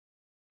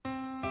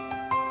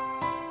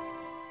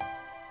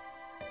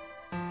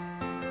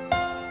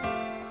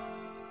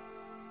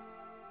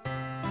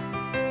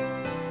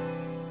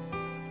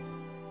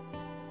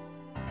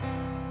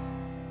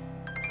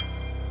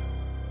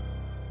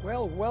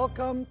Well,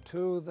 welcome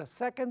to the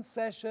second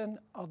session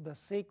of the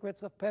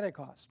Secrets of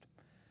Pentecost.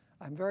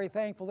 I'm very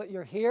thankful that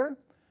you're here.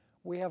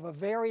 We have a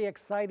very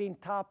exciting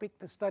topic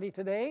to study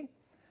today.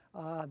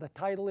 The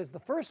title is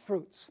The First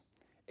Fruits,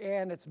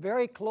 and it's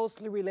very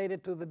closely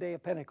related to the day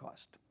of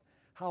Pentecost.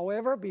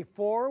 However,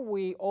 before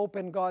we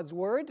open God's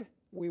Word,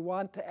 we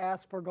want to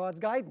ask for God's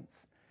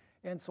guidance.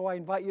 And so I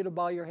invite you to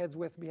bow your heads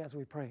with me as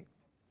we pray.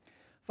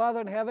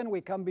 Father in heaven,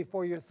 we come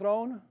before your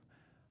throne,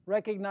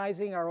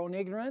 recognizing our own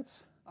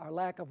ignorance, our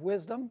lack of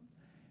wisdom.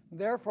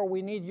 Therefore,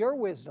 we need your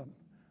wisdom.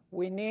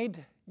 We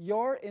need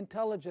your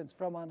intelligence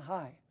from on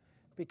high,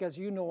 because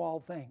you know all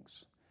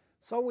things.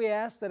 So we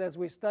ask that as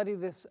we study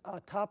this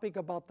topic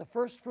about the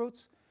first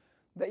fruits,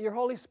 that your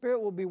Holy Spirit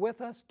will be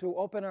with us to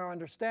open our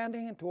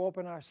understanding and to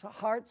open our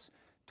hearts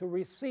to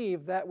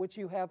receive that which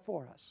you have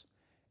for us.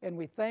 And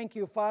we thank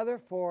you, Father,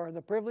 for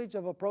the privilege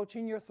of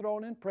approaching your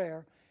throne in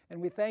prayer. And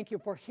we thank you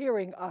for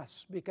hearing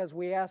us, because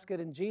we ask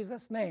it in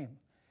Jesus' name.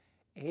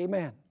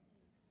 Amen.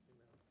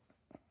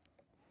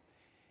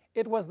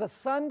 It was the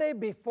Sunday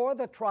before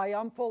the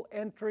triumphal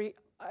entry,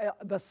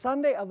 the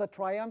Sunday of the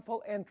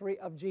triumphal entry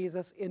of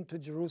Jesus into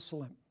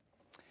Jerusalem.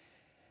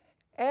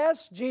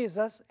 As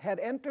Jesus had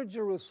entered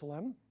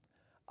Jerusalem,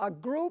 a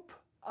group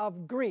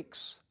of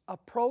Greeks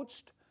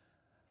approached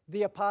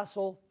the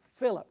apostle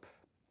Philip.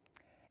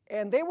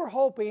 And they were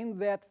hoping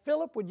that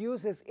Philip would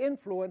use his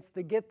influence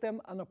to get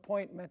them an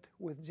appointment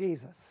with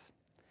Jesus.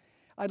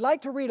 I'd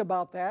like to read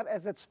about that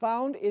as it's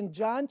found in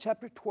John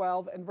chapter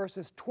 12 and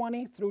verses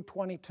 20 through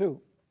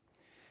 22.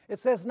 It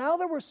says, "Now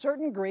there were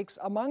certain Greeks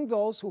among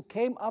those who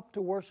came up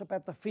to worship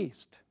at the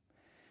feast.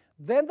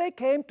 Then they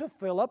came to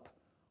Philip,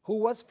 who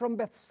was from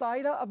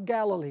Bethsaida of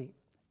Galilee,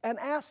 and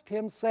asked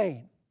him,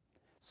 saying,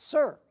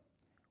 'Sir,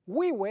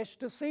 we wish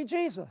to see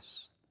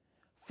Jesus.'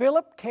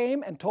 Philip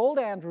came and told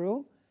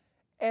Andrew,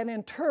 and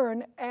in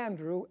turn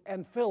Andrew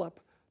and Philip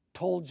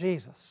told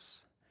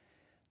Jesus."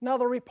 Now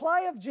the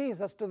reply of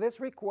Jesus to this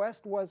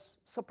request was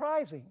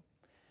surprising,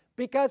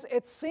 because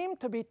it seemed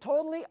to be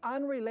totally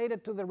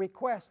unrelated to the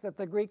request that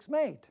the Greeks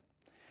made.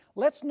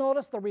 Let's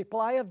notice the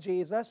reply of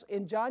Jesus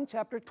in John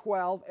chapter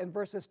 12 and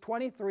verses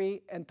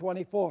 23 and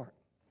 24.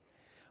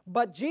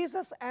 "But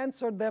Jesus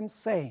answered them,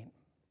 saying,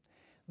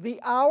 'The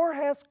hour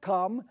has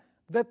come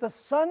that the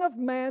Son of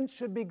Man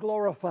should be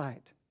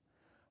glorified.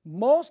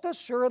 Most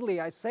assuredly,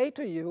 I say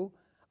to you,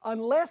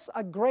 unless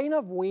a grain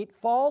of wheat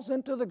falls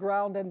into the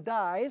ground and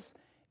dies,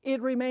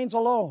 it remains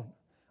alone.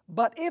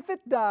 But if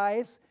it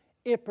dies,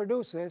 it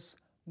produces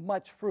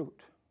much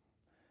fruit.'"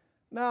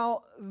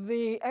 Now,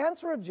 the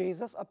answer of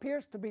Jesus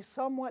appears to be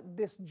somewhat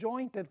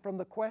disjointed from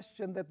the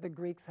question that the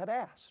Greeks had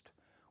asked.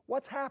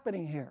 What's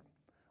happening here?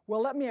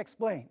 Well, let me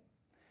explain.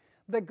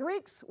 The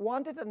Greeks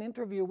wanted an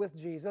interview with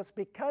Jesus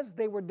because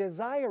they were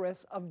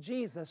desirous of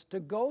Jesus to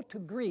go to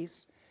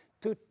Greece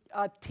to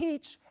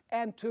teach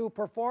and to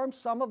perform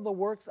some of the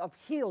works of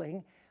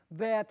healing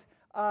that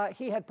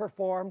he had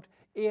performed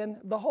in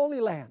the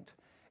Holy Land.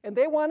 And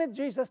they wanted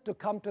Jesus to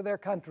come to their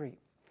country.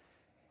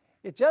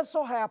 It just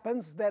so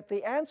happens that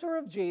the answer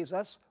of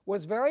Jesus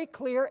was very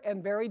clear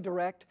and very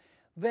direct,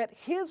 that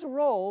his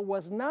role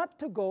was not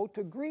to go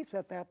to Greece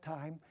at that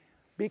time,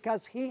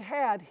 because he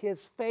had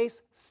his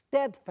face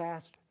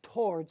steadfast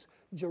towards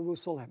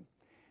Jerusalem.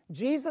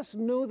 Jesus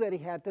knew that he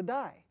had to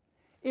die.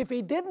 If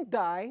he didn't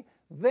die,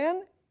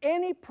 then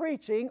any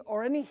preaching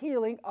or any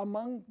healing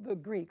among the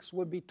Greeks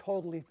would be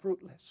totally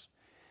fruitless.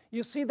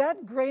 You see,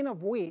 that grain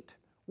of wheat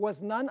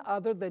was none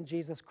other than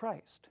Jesus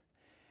Christ.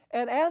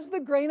 And as the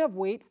grain of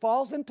wheat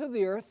falls into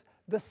the earth,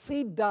 the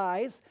seed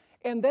dies,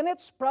 and then it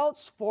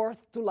sprouts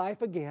forth to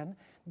life again.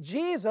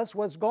 Jesus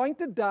was going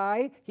to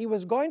die, he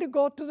was going to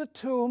go to the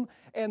tomb,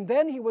 and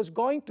then he was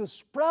going to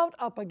sprout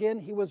up again,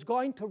 he was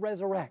going to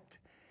resurrect.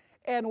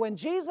 And when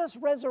Jesus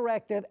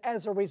resurrected,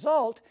 as a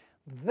result,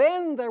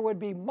 then there would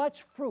be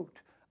much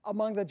fruit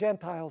among the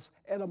Gentiles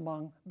and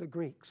among the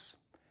Greeks.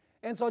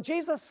 And so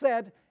Jesus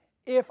said,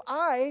 if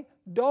I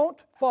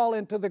don't fall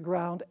into the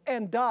ground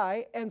and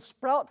die and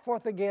sprout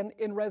forth again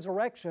in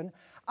resurrection,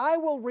 I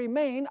will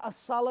remain a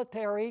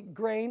solitary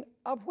grain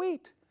of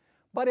wheat.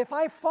 But if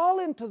I fall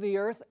into the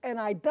earth and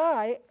I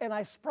die and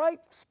I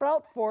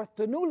sprout forth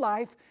to new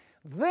life,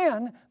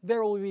 then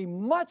there will be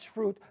much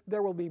fruit,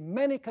 there will be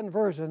many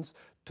conversions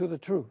to the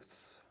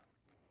truth.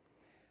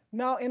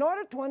 Now, in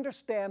order to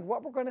understand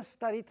what we're going to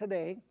study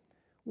today,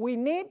 we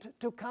need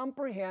to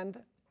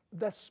comprehend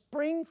the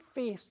spring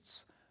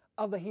feasts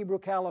of the Hebrew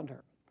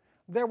calendar.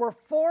 There were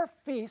 4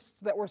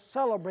 feasts that were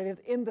celebrated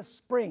in the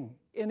spring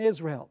in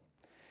Israel.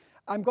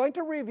 I'm going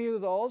to review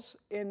those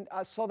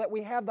so that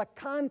we have the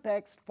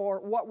context for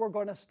what we're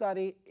going to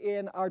study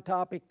in our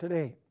topic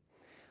today.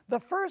 The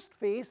first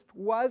feast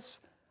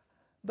was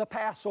the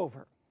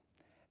Passover.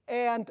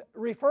 And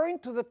referring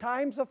to the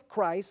times of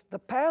Christ, the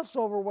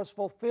Passover was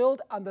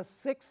fulfilled on the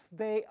 6th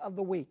day of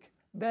the week.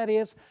 That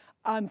is,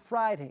 on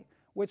Friday,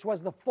 which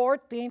was the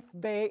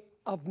 14th day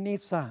of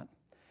Nisan.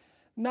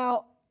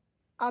 Now,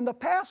 on the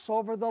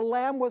Passover, the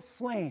lamb was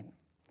slain.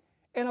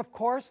 And of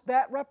course,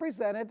 that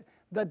represented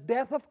the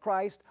death of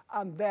Christ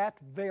on that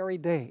very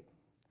day.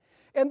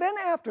 And then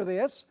after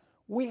this,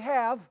 we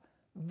have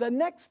the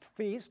next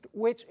feast,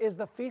 which is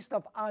the Feast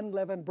of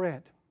Unleavened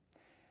Bread.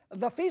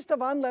 The Feast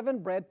of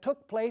Unleavened Bread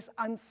took place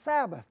on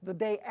Sabbath, the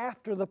day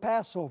after the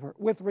Passover,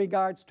 with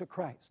regards to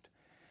Christ.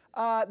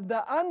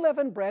 The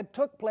unleavened bread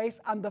took place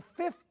on the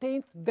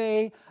 15th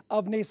day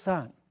of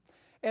Nisan.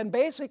 And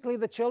basically,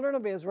 the children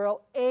of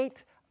Israel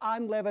ate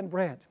unleavened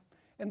bread.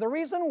 And the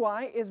reason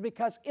why is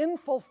because in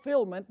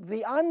fulfillment,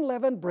 the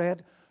unleavened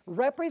bread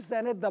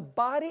represented the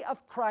body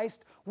of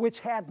Christ, which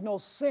had no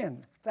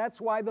sin. That's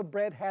why the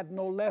bread had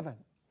no leaven.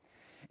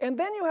 And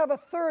then you have a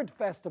third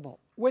festival,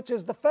 which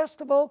is the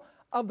festival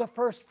of the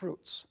first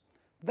fruits.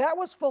 That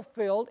was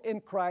fulfilled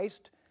in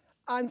Christ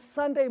on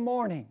Sunday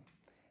morning.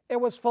 It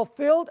was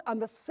fulfilled on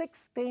the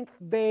 16th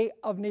day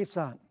of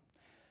Nisan.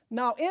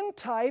 Now, in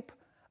type,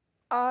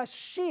 a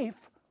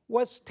sheaf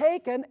was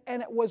taken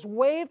and it was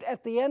waved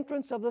at the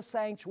entrance of the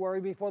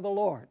sanctuary before the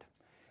Lord.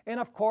 And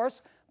of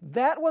course,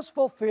 that was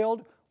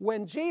fulfilled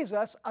when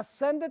Jesus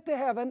ascended to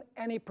heaven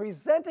and he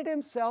presented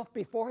himself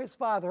before his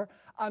Father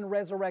on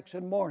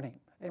resurrection morning.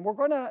 And we're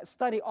going to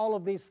study all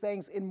of these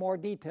things in more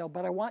detail,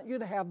 but I want you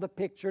to have the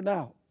picture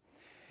now.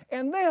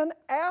 And then,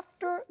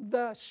 after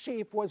the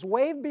sheaf was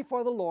waved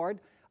before the Lord,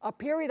 a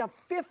period of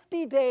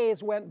 50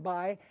 days went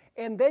by,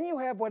 and then you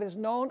have what is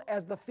known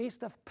as the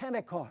Feast of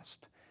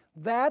Pentecost.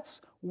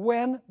 That's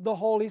when the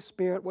Holy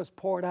Spirit was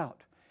poured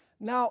out.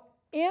 Now,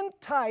 in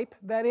type,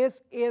 that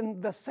is, in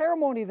the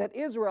ceremony that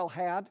Israel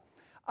had,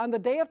 on the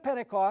day of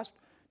Pentecost,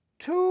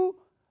 2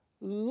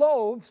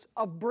 loaves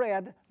of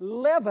bread,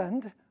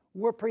 leavened,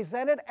 were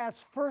presented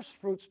as first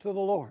fruits to the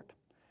Lord.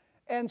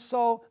 And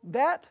so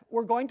that,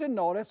 we're going to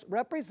notice,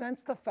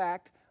 represents the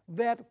fact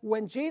that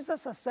when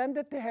Jesus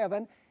ascended to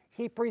heaven,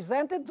 he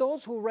presented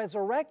those who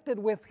resurrected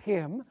with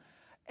him,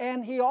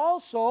 and he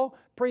also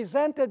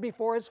presented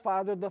before his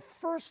Father the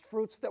first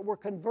fruits that were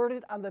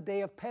converted on the day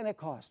of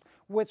Pentecost,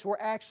 which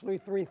were actually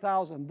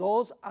 3,000.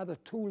 Those are the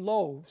 2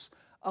 loaves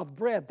of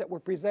bread that were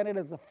presented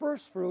as the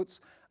first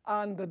fruits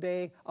on the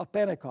day of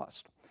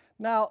Pentecost.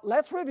 Now,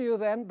 let's review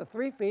then the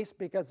 3 feasts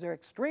because they're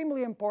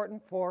extremely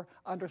important for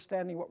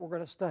understanding what we're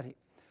going to study.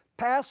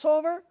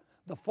 Passover,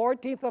 the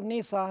 14th of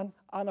Nisan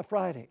on a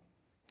Friday.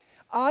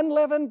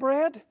 Unleavened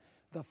bread,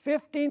 the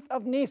 15th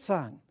of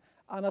Nisan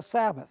on a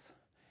Sabbath.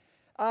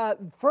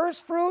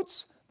 First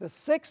fruits, the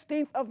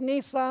 16th of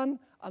Nisan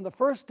on the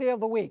first day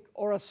of the week,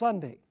 or a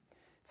Sunday.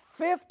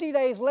 50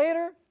 days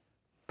later,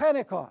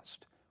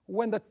 Pentecost,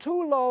 when the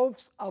 2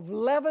 loaves of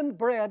leavened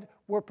bread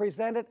were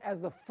presented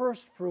as the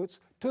first fruits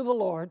to the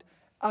Lord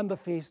on the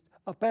Feast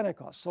of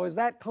Pentecost. So is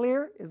that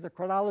clear? Is the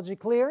chronology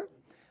clear?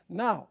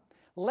 Now,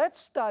 let's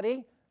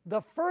study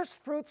the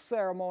first fruits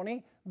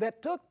ceremony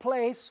that took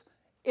place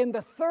in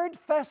the 3rd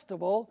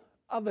festival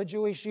of the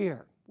Jewish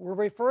year. We're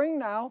referring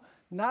now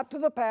not to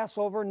the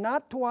Passover,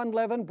 not to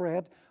unleavened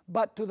bread,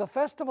 but to the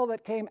festival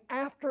that came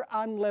after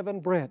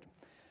unleavened bread.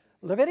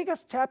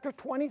 Leviticus chapter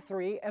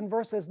 23 and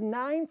verses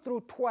 9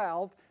 through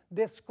 12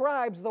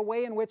 describes the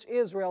way in which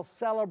Israel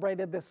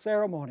celebrated this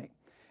ceremony.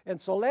 And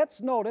so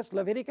let's notice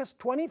Leviticus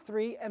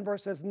 23 and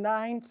verses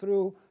 9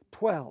 through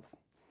 12.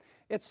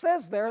 It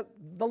says there,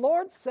 the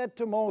Lord said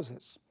to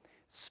Moses,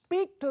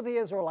 "Speak to the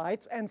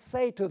Israelites and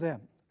say to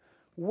them,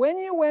 when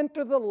you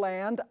enter the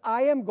land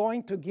I am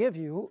going to give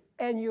you,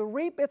 and you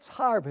reap its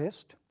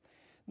harvest,"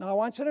 now I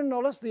want you to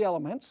notice the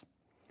elements,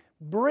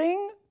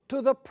 "bring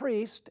to the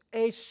priest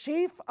a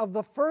sheaf of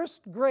the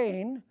first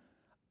grain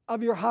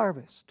of your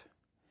harvest.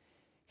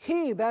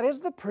 He," that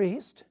is the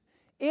priest,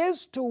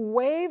 "is to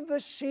wave the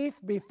sheaf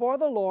before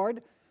the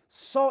Lord,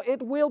 so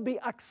it will be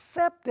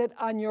accepted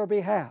on your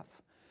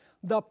behalf.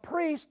 The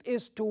priest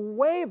is to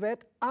wave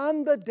it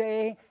on the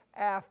day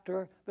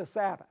after the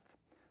Sabbath."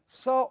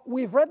 So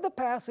we've read the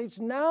passage.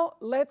 Now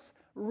let's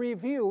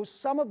review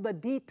some of the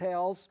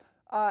details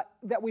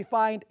that we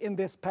find in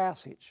this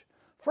passage.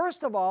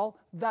 First of all,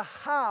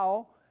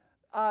 how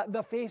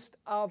the Feast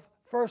of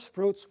First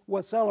Fruits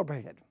was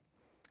celebrated.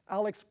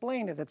 I'll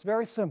explain it. It's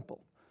very simple.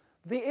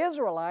 The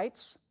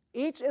Israelites,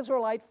 each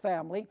Israelite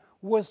family,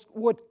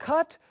 would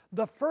cut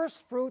the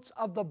first fruits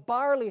of the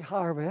barley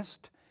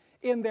harvest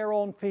in their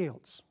own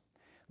fields.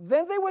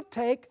 Then they would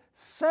take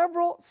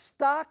several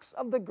stalks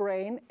of the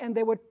grain and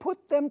they would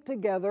put them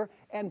together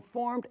and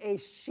formed a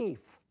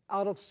sheaf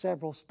out of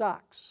several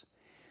stalks.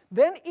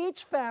 Then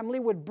each family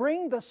would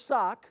bring the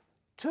stalk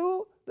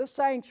to the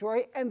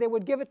sanctuary and they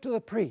would give it to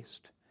the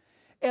priest.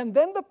 And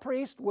then the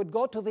priest would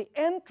go to the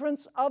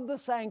entrance of the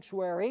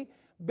sanctuary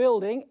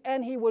building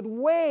and he would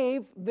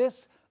wave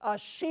this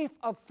sheaf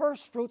of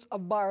first fruits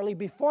of barley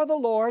before the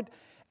Lord,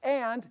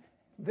 and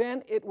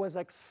then it was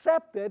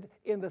accepted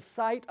in the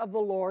sight of the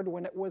Lord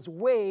when it was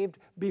waved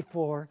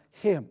before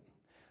him.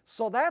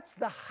 So that's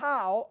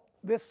how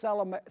this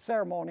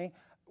ceremony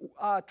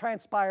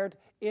transpired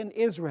in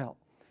Israel.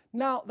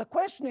 Now, the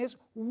question is,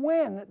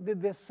 when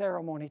did this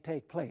ceremony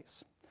take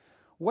place?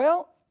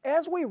 Well,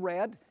 as we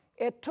read,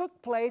 it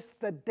took place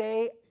the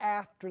day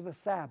after the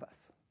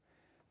Sabbath.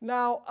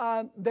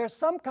 Now, there's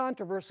some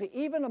controversy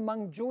even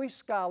among Jewish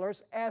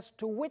scholars as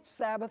to which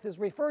Sabbath is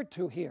referred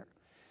to here,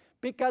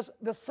 because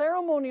the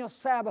ceremonial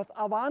Sabbath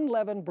of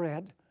unleavened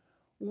bread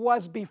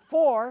was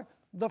before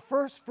the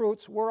first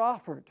fruits were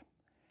offered.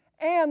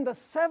 And the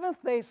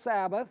seventh-day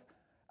Sabbath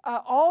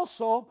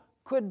also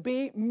could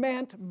be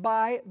meant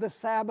by the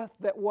Sabbath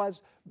that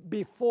was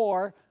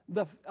before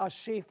the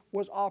sheaf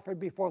was offered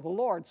before the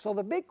Lord. So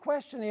the big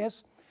question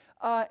is,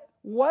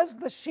 was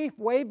the sheaf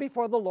waved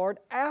before the Lord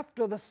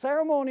after the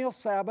ceremonial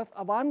Sabbath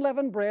of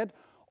unleavened bread,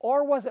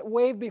 or was it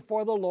waved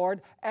before the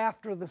Lord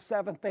after the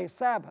seventh-day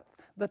Sabbath?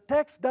 The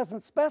text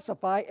doesn't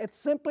specify. It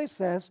simply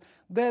says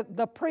that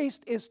the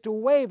priest is to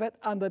wave it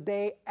on the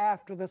day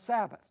after the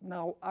Sabbath.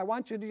 Now, I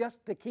want you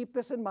just to keep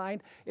this in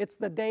mind. It's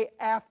the day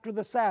after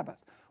the Sabbath.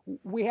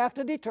 We have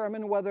to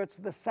determine whether it's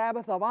the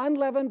Sabbath of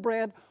unleavened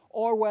bread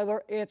or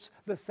whether it's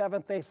the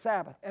seventh-day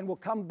Sabbath. And we'll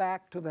come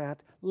back to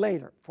that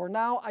later. For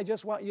now, I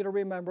just want you to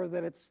remember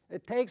that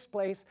it takes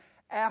place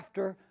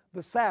after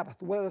the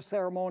Sabbath, whether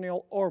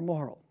ceremonial or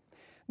moral.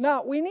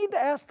 Now, we need to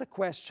ask the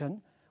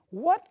question,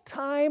 what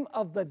time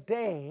of the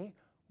day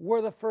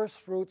were the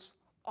first fruits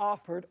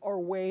offered or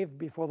waved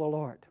before the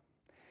Lord?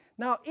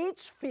 Now,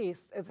 each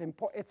feast,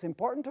 it's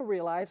important to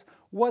realize,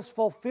 was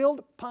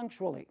fulfilled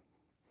punctually.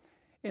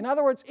 In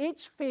other words,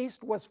 each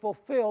feast was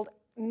fulfilled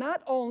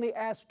not only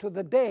as to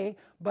the day,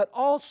 but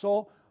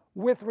also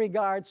with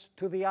regards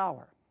to the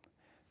hour.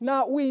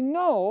 Now, we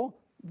know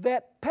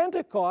that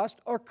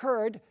Pentecost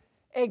occurred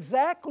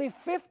exactly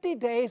 50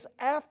 days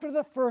after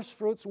the first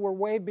fruits were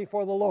waved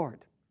before the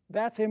Lord.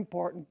 That's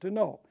important to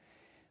know.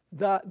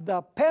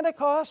 The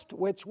Pentecost,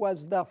 which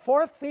was the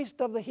fourth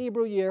feast of the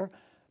Hebrew year,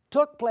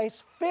 took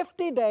place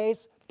 50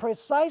 days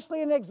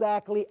precisely and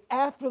exactly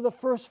after the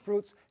first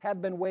fruits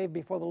had been waved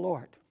before the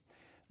Lord.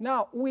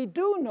 Now, we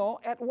do know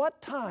at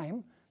what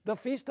time the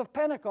Feast of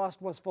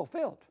Pentecost was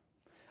fulfilled.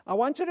 I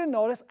want you to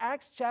notice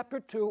Acts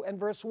chapter 2 and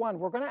verse 1.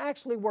 We're going to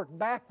actually work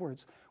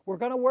backwards. We're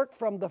going to work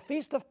from the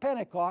Feast of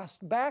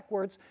Pentecost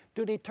backwards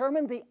to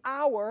determine the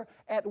hour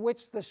at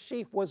which the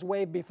sheaf was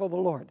waved before the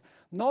Lord.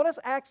 Notice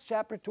Acts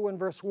chapter 2 and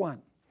verse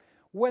 1.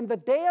 When the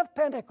day of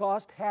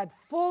Pentecost had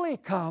fully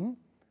come,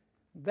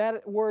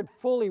 that word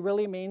fully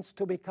really means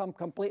to become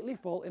completely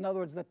full. In other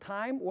words, the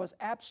time was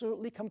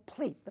absolutely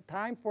complete. The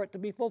time for it to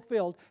be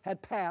fulfilled had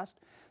passed.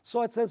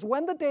 So it says,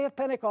 when the day of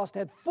Pentecost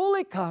had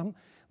fully come,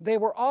 they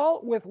were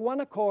all with one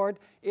accord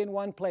in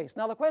one place.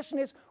 Now the question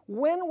is,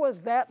 when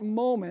was that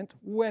moment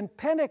when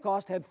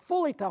Pentecost had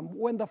fully come,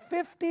 when the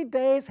 50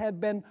 days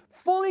had been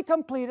fully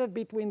completed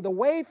between the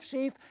wave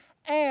sheaf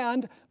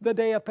and the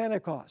day of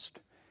Pentecost?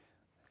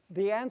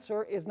 The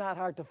answer is not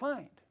hard to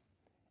find.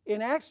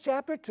 In Acts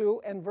chapter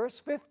 2 and verse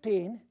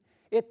 15,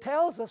 it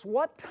tells us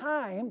what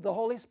time the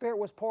Holy Spirit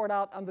was poured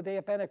out on the day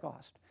of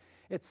Pentecost.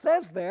 It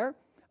says there,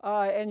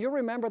 and you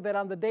remember that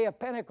on the day of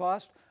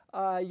Pentecost,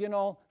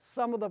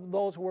 some of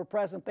those who were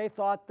present, they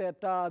thought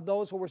that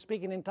those who were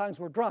speaking in tongues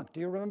were drunk. Do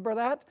you remember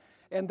that?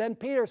 And then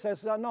Peter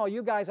says, no,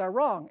 you guys are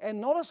wrong. And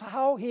notice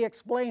how he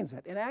explains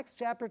it in Acts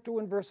chapter 2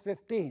 and verse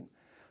 15.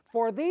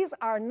 For these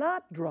are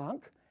not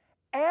drunk,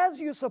 as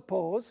you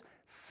suppose,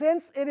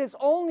 since it is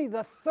only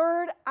the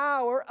third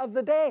hour of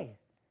the day.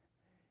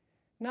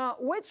 Now,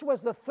 which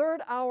was the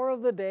third hour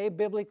of the day,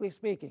 biblically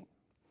speaking?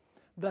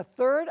 The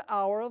third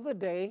hour of the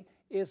day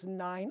is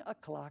 9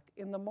 o'clock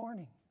in the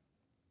morning.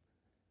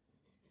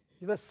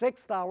 The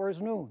sixth hour is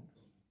noon.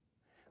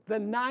 The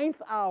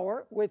ninth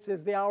hour, which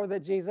is the hour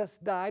that Jesus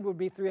died, would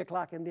be 3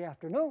 o'clock in the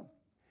afternoon.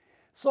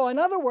 So in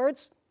other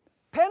words,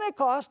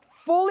 Pentecost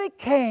fully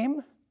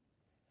came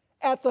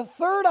at the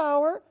third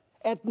hour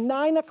at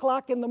 9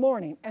 o'clock in the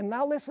morning. And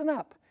now listen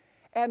up.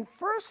 And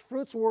first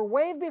fruits were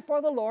waved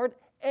before the Lord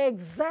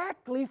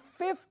exactly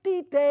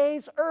 50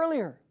 days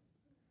earlier.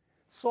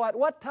 So at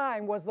what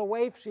time was the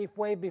wave sheaf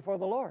waved before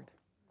the Lord?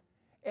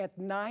 At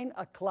 9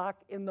 o'clock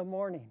in the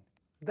morning.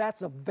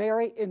 That's a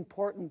very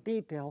important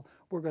detail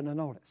we're going to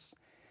notice.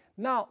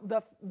 Now,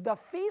 the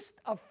Feast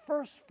of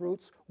First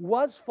Fruits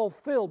was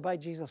fulfilled by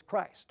Jesus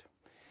Christ.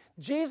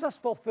 Jesus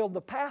fulfilled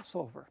the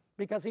Passover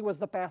because he was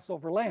the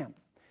Passover lamb.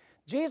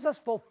 Jesus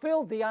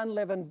fulfilled the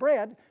unleavened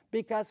bread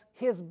because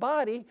his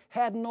body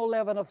had no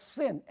leaven of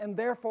sin, and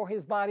therefore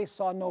his body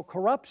saw no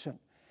corruption.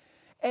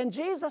 And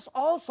Jesus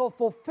also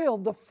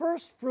fulfilled the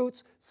first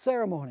fruits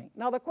ceremony.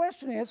 Now the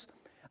question is,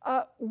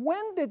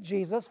 when did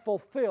Jesus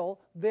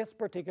fulfill this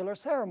particular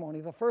ceremony,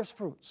 the first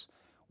fruits?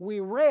 We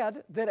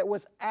read that it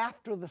was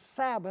after the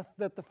Sabbath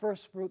that the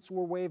first fruits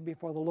were waved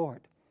before the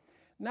Lord.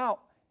 Now,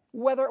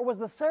 whether it was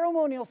the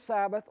ceremonial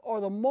Sabbath or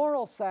the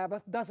moral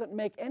Sabbath doesn't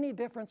make any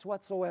difference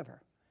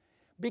whatsoever.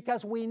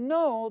 Because we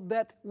know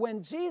that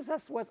when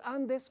Jesus was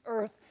on this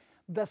earth,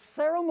 the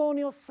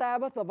ceremonial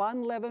Sabbath of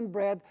unleavened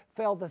bread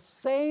fell the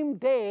same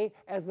day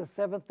as the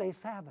seventh-day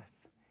Sabbath.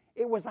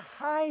 It was a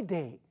high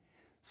day.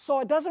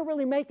 So it doesn't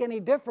really make any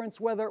difference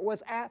whether it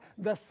was at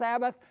the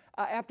Sabbath,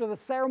 after the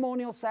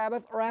ceremonial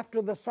Sabbath, or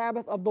after the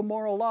Sabbath of the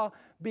moral law,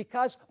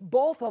 because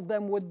both of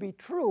them would be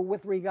true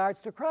with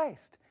regards to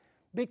Christ.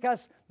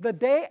 because the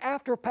day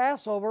after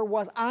Passover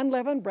was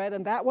unleavened bread,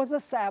 and that was a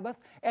Sabbath,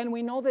 and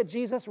we know that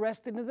Jesus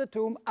rested in the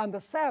tomb on the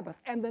Sabbath.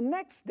 And the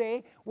next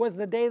day was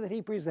the day that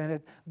he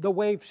presented the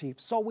wave sheaf.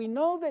 So we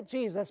know that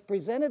Jesus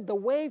presented the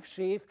wave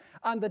sheaf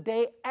on the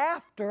day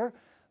after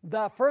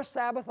the first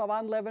Sabbath of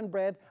unleavened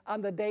bread,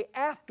 on the day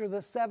after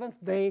the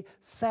seventh-day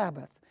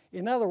Sabbath.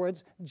 In other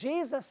words,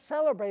 Jesus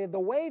celebrated the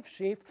wave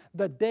sheaf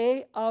the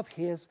day of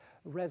his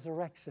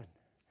resurrection.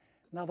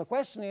 Now the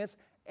question is,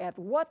 at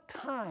what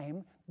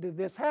time did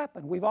this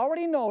happen? We've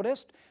already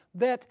noticed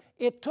that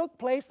it took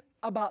place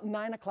about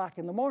 9 o'clock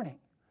in the morning.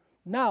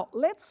 Now,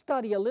 let's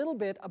study a little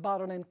bit about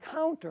an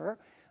encounter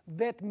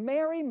that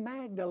Mary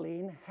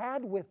Magdalene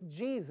had with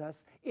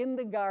Jesus in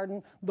the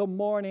garden the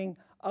morning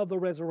of the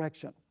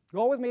resurrection.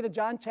 Go with me to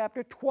John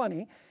chapter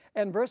 20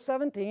 and verse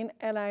 17,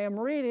 and I am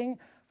reading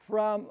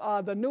from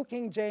the New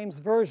King James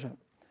Version.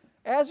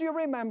 As you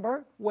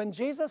remember, when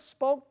Jesus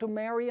spoke to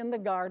Mary in the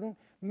garden,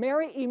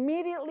 Mary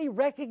immediately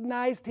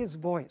recognized his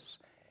voice,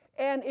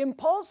 and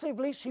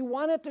impulsively she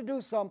wanted to do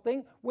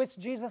something which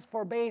Jesus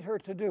forbade her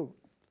to do.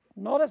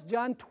 Notice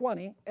John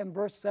 20 and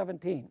verse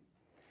 17.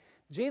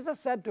 Jesus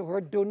said to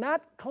her, "Do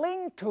not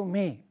cling to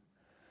me,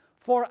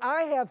 for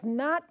I have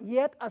not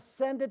yet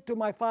ascended to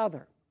my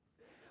Father.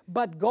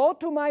 But go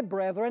to my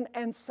brethren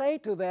and say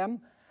to them,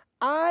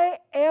 I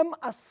am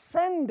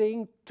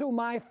ascending to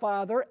my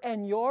Father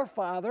and your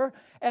Father,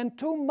 and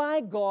to my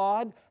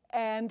God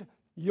and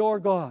your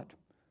God."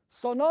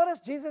 So notice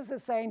Jesus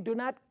is saying, do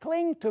not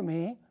cling to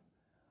me,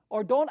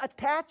 or don't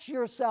attach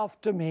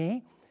yourself to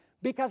me,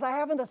 because I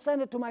haven't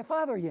ascended to my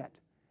Father yet.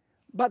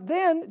 But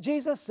then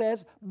Jesus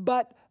says,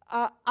 but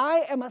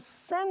I am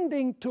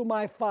ascending to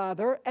my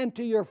Father and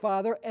to your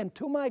Father and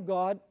to my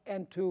God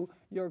and to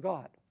your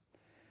God.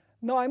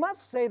 Now I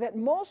must say that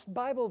most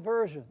Bible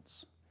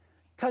versions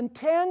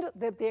contend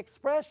that the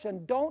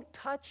expression, don't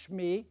touch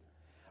me,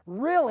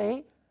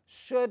 really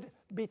should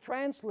be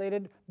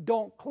translated,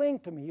 don't cling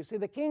to me. You see,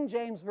 the King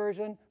James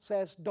Version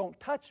says, don't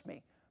touch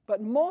me.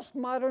 But most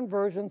modern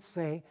versions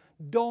say,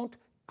 don't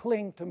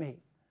cling to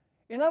me.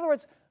 In other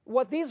words,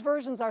 what these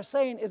versions are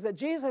saying is that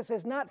Jesus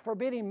is not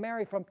forbidding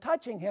Mary from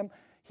touching him.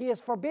 He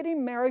is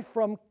forbidding Mary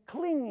from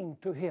clinging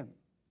to him.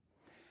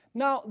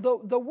 Now,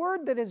 the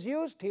word that is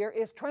used here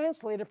is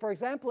translated, for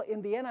example,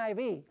 in the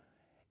NIV,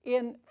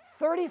 in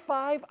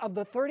 35 of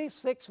the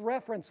 36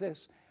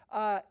 references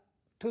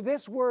to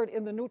this word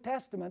in the New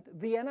Testament,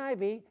 the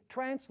NIV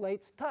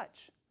translates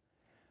touch.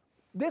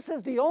 This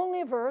is the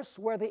only verse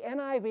where the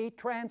NIV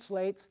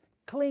translates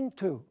cling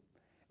to.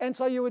 And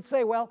so you would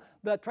say, well,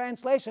 the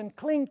translation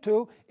cling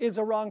to is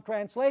a wrong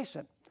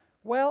translation.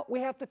 Well, we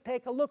have to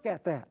take a look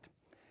at that.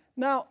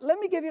 Now, let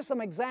me give you some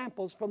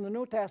examples from the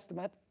New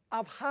Testament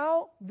of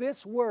how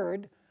this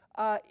word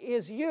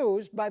is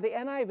used by the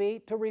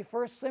NIV to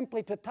refer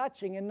simply to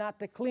touching and not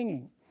to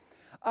clinging.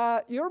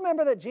 You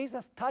remember that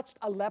Jesus touched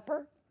a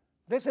leper?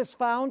 This is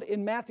found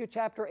in Matthew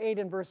chapter 8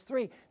 and verse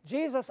 3.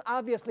 Jesus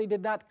obviously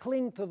did not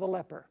cling to the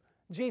leper.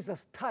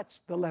 Jesus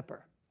touched the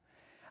leper.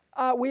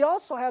 We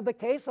also have the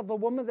case of the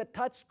woman that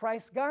touched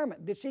Christ's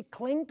garment. Did she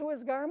cling to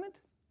his garment?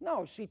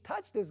 No, she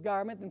touched his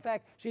garment. In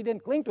fact, she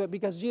didn't cling to it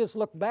because Jesus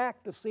looked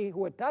back to see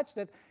who had touched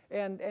it,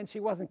 and she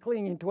wasn't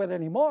clinging to it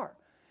anymore.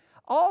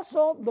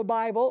 Also, the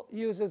Bible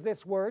uses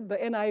this word, the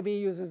NIV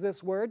uses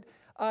this word,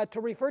 to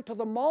refer to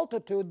the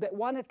multitude that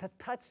wanted to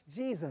touch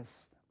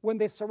Jesus when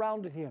they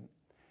surrounded him.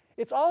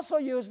 It's also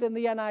used in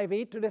the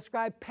NIV to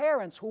describe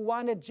parents who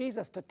wanted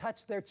Jesus to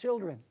touch their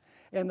children.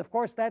 And of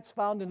course, that's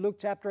found in Luke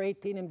chapter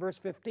 18 and verse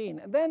 15.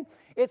 And then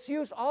it's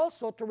used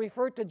also to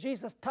refer to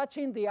Jesus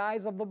touching the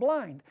eyes of the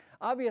blind.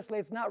 Obviously,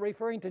 it's not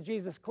referring to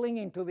Jesus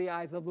clinging to the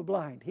eyes of the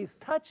blind. He's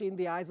touching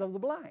the eyes of the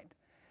blind.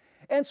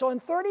 And so in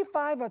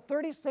 35 or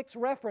 36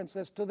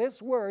 references to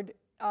this word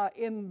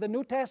in the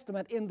New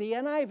Testament, in the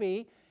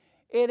NIV,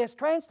 it is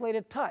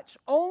translated touch.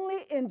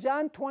 Only in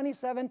John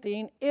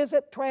 20:17 is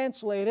it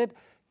translated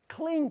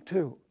cling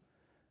to.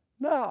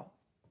 Now,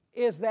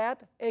 is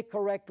that a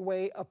correct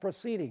way of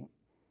proceeding?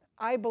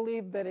 I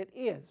believe that it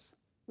is.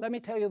 Let me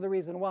tell you the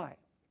reason why.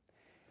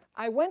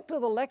 I went to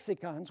the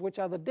lexicons, which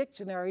are the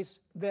dictionaries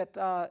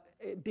that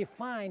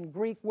define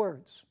Greek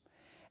words,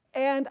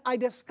 and I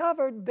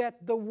discovered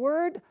that the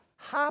word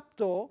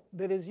hapto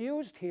that is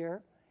used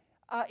here,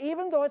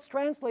 even though it's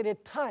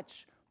translated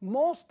touch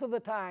most of the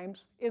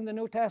times in the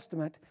New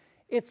Testament,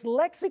 its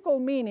lexical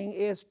meaning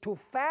is to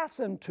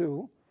fasten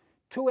to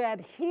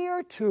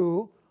adhere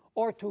to,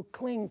 or to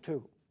cling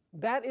to.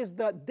 That is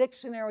the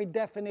dictionary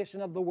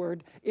definition of the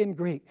word in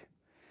Greek.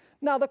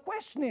 Now the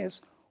question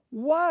is,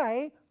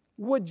 why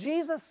would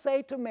Jesus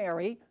say to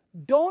Mary,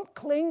 don't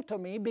cling to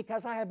me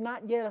because I have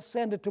not yet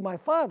ascended to my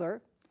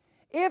Father,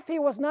 if he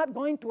was not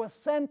going to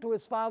ascend to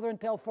his Father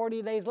until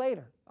 40 days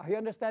later? Are you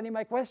understanding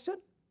my question?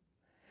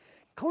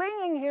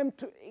 Clinging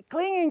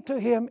to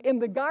him in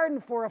the garden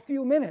for a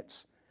few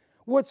minutes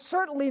would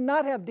certainly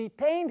not have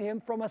detained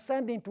him from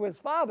ascending to his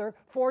Father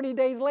 40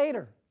 days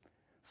later.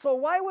 So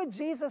why would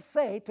Jesus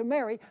say to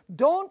Mary,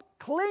 don't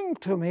cling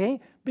to me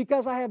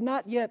because I have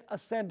not yet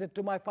ascended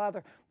to my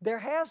Father? There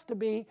has to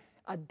be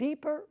a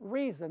deeper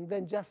reason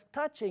than just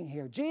touching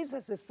here.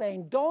 Jesus is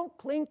saying, don't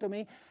cling to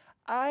me.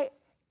 I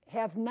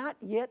have not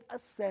yet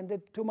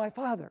ascended to my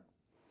Father.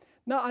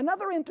 Now,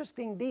 another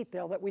interesting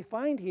detail that we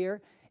find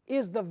here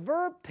is the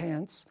verb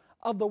tense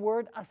of the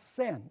word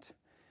ascend.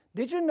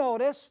 Did you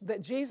notice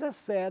that Jesus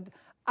said,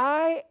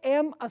 I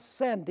am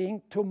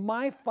ascending to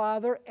my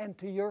Father and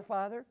to your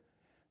Father?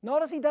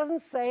 Notice he doesn't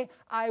say,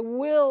 I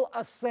will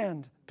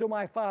ascend to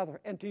my Father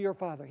and to your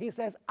Father. He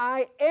says,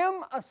 I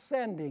am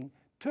ascending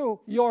to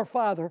your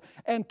Father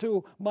and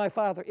to my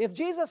Father. If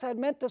Jesus had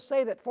meant to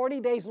say that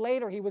 40 days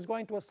later he was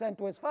going to ascend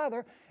to his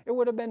Father, it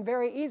would have been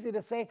very easy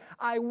to say,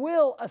 I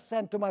will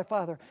ascend to my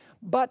Father.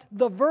 But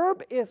the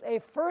verb is a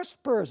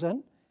first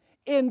person,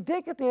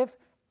 indicative,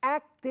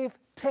 active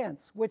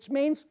tense, which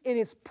means it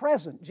is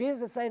present.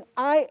 Jesus is saying,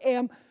 I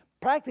am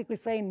practically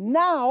saying,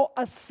 now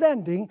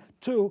ascending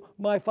to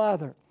my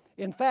Father.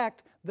 In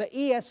fact, the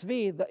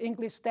ESV, the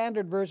English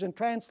Standard Version,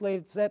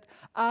 translates it,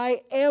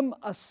 I am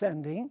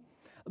ascending.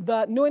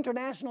 The New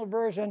International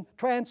Version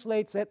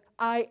translates it,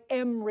 I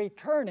am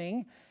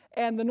returning.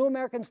 And the New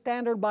American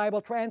Standard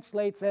Bible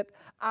translates it,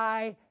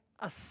 I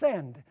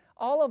ascend.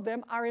 All of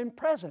them are in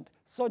present.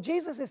 So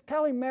Jesus is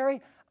telling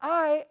Mary,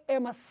 I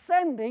am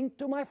ascending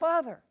to my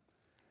Father.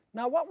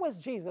 Now, what was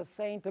Jesus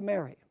saying to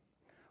Mary?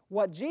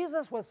 What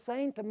Jesus was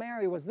saying to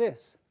Mary was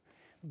this: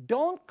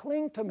 don't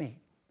cling to me.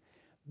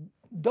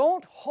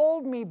 Don't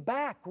hold me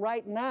back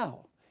right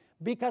now,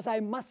 because I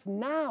must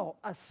now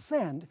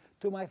ascend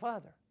to my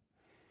Father.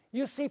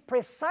 You see,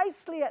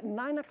 precisely at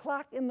 9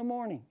 o'clock in the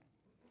morning,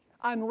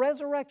 on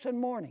resurrection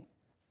morning,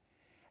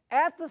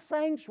 at the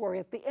sanctuary,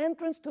 at the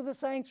entrance to the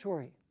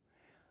sanctuary,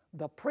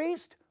 the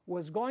priest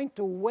was going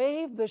to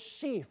wave the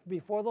sheaf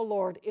before the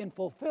Lord in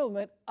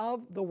fulfillment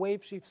of the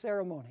wave sheaf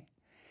ceremony.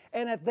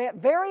 And at that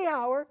very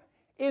hour,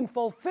 in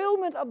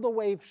fulfillment of the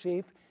wave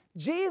sheaf,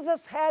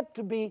 Jesus had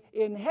to be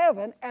in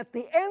heaven at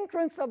the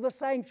entrance of the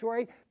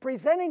sanctuary,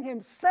 presenting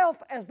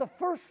himself as the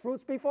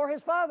firstfruits before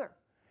his Father.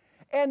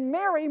 And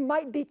Mary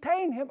might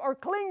detain him or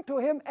cling to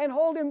him and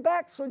hold him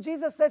back. So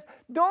Jesus says,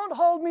 don't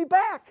hold me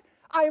back.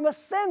 I am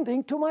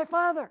ascending to my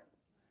Father.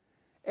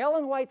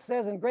 Ellen White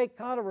says in Great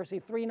Controversy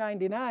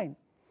 399,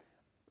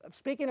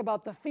 speaking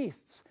about the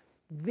feasts,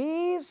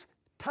 these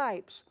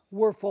types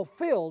were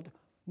fulfilled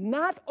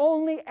not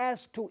only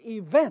as to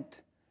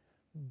event,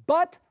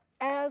 but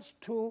as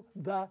to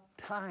the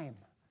time.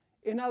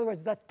 In other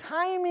words, the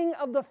timing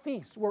of the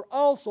feasts were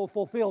also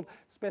fulfilled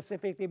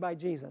specifically by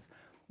Jesus.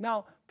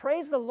 Now,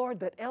 praise the Lord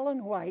that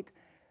Ellen White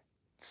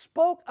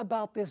spoke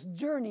about this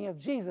journey of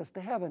Jesus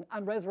to heaven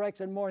on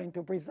resurrection morning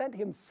to present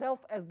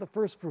himself as the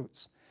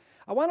firstfruits.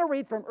 I want to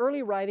read from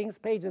early writings,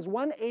 pages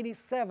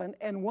 187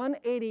 and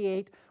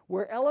 188,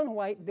 where Ellen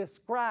White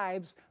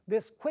describes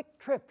this quick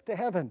trip to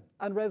heaven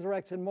on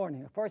resurrection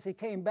morning. Of course, he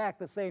came back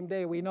the same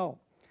day, we know.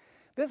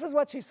 This is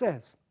what she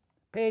says,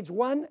 page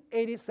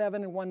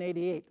 187 and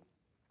 188.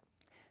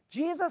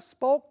 Jesus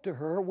spoke to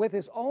her with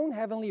his own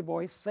heavenly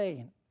voice,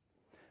 saying,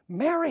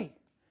 Mary!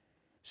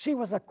 She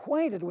was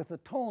acquainted with the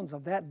tones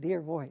of that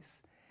dear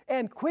voice,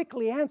 and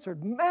quickly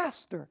answered,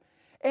 Master!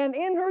 And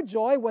in her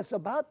joy was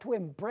about to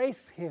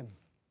embrace him.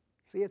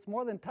 See, it's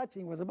more than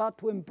touching, was about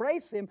to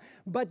embrace him.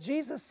 But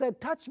Jesus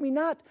said, touch me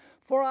not,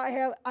 for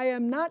I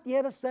am not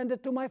yet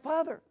ascended to my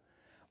Father.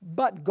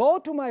 But go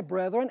to my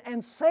brethren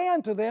and say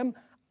unto them,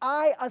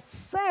 I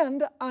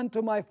ascend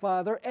unto my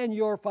Father and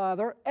your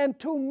Father, and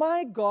to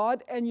my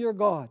God and your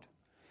God.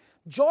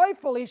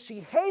 Joyfully she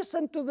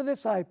hastened to the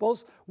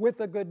disciples with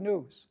the good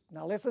news.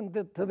 Now listen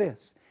to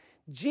this.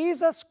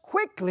 Jesus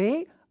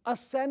quickly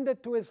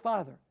ascended to his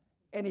Father.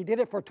 And he did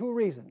it for two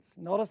reasons.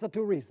 Notice the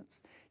two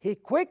reasons. He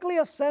quickly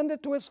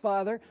ascended to his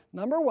Father,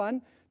 number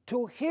one,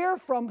 to hear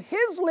from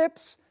his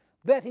lips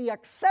that he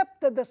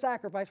accepted the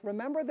sacrifice.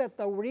 Remember that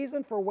the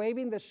reason for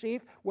waving the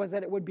sheaf was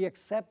that it would be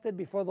accepted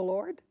before the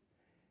Lord?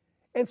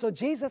 And so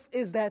Jesus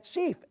is that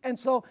sheaf. And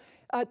so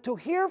to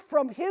hear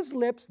from his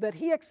lips that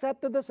he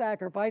accepted the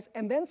sacrifice,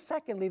 and then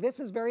secondly,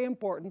 this is very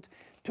important,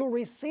 to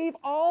receive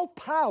all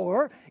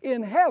power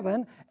in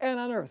heaven and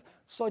on earth.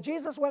 So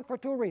Jesus went for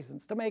two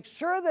reasons: to make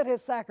sure that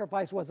his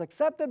sacrifice was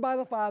accepted by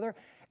the Father,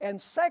 and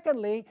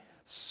secondly,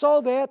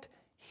 so that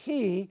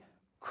he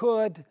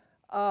could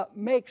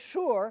make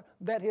sure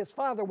that his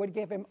Father would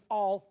give him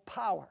all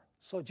power.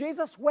 So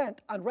Jesus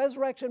went on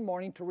resurrection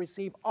morning to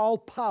receive all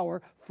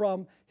power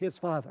from his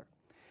Father.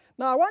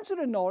 Now, I want you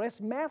to notice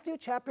Matthew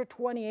chapter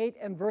 28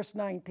 and verse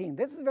 19.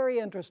 This is very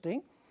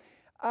interesting.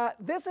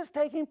 This is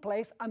taking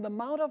place on the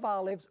Mount of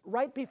Olives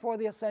right before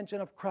the ascension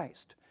of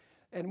Christ.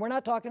 And we're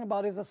not talking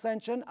about his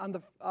ascension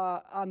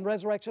on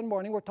resurrection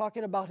morning. We're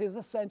talking about his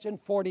ascension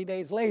 40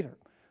 days later.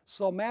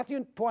 So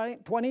Matthew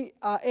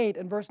 28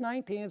 and verse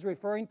 19 is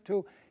referring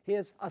to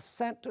his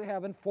ascent to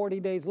heaven 40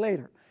 days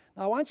later.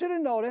 Now, I want you to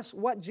notice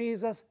what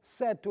Jesus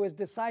said to his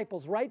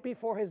disciples right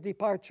before his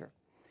departure.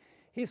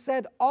 He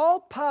said, all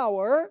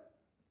power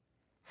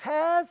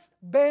has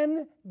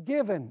been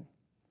given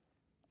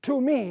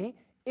to me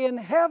in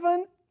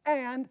heaven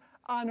and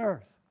on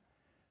earth.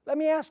 Let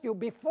me ask you,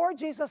 before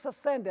Jesus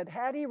ascended,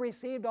 had he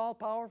received all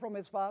power from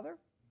his Father?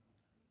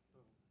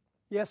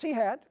 Yes, he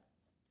had.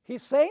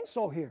 He's saying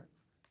so here.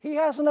 He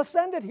hasn't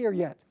ascended here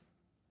yet.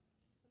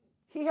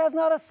 He has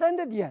not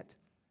ascended yet.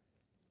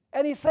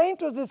 And he's saying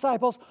to the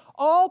disciples,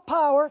 all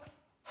power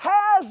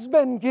has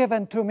been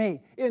given to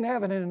me in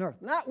heaven and in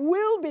earth. Not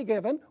will be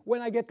given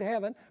when I get to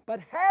heaven, but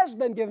has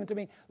been given to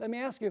me. Let me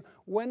ask you,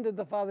 when did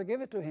the Father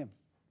give it to him?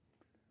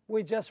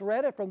 We just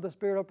read it from the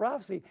Spirit of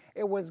Prophecy.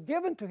 It was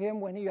given to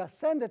him when he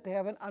ascended to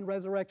heaven on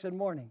resurrection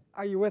morning.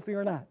 Are you with me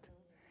or not?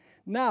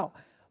 Now,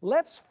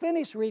 let's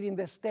finish reading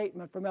this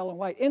statement from Ellen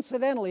White.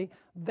 Incidentally,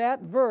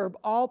 that verb,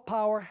 all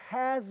power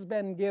has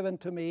been given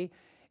to me,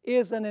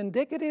 is an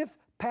indicative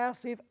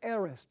passive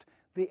aorist.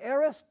 The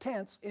aorist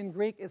tense in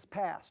Greek is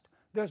past.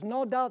 There's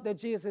no doubt that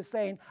Jesus is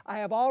saying, I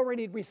have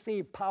already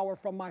received power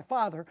from my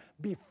Father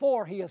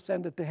before he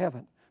ascended to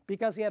heaven,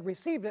 because he had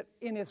received it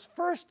in his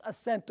first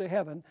ascent to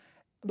heaven,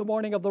 the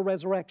morning of the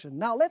resurrection.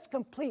 Now let's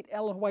complete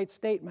Ellen White's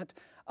statement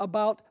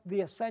about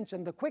the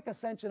ascension, the quick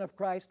ascension of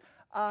Christ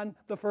on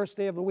the first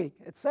day of the week.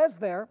 It says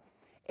there,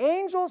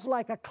 angels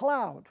like a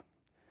cloud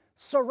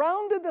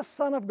surrounded the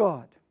Son of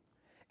God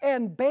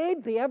and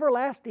bade the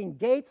everlasting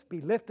gates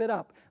be lifted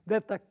up,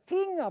 that the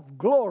King of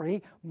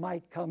glory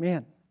might come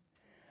in.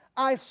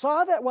 I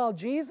saw that while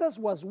Jesus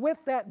was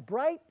with that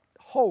bright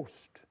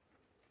host,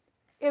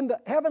 in the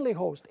heavenly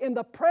host, in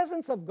the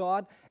presence of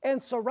God, and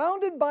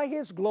surrounded by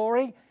his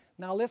glory,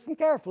 now listen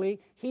carefully,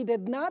 he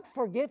did not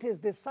forget his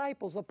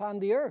disciples upon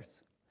the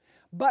earth,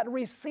 but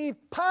received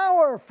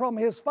power from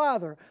his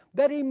Father,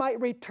 that he might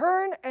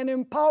return and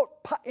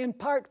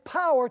impart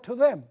power to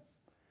them.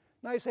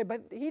 Now you say,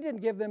 but he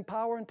didn't give them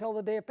power until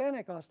the day of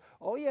Pentecost.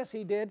 Oh yes,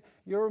 he did.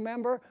 You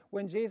remember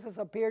when Jesus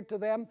appeared to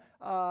them,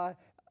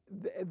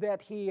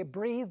 that he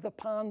breathed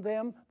upon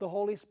them the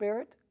Holy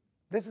Spirit?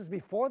 This is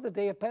before the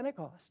day of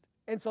Pentecost.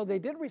 And so they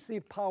did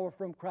receive power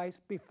from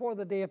Christ before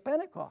the day of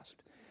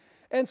Pentecost.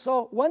 And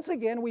so once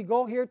again, we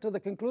go here to the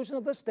conclusion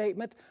of the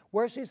statement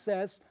where she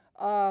says,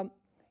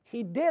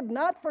 he did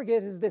not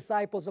forget his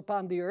disciples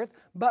upon the earth,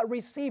 but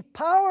received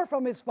power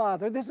from his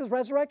Father, this is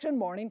resurrection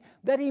morning,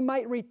 that he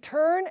might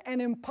return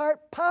and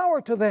impart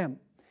power to them.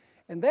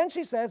 And then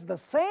she says, the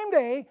same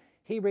day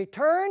he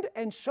returned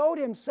and showed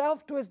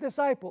himself to his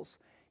disciples.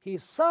 He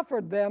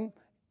suffered them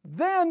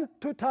then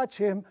to touch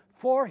him,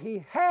 for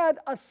he had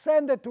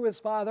ascended to his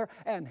Father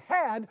and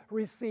had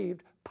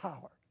received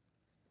power.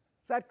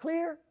 Is that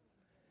clear?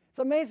 It's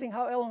amazing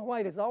how Ellen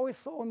White is always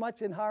so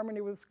much in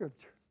harmony with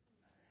Scripture.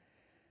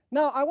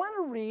 Now, I want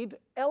to read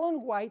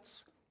Ellen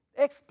White's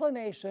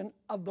explanation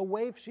of the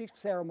wave sheaf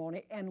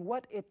ceremony and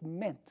what it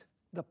meant.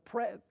 The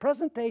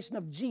presentation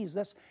of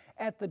Jesus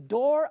at the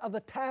door of the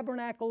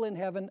tabernacle in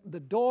heaven, the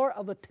door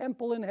of the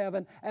temple in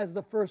heaven as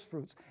the first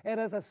fruits. It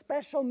has a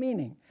special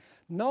meaning.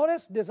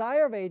 Notice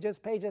Desire of Ages,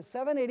 pages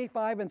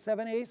 785 and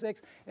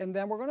 786, and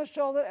then we're going to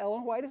show that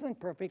Ellen White is in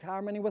perfect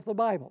harmony with the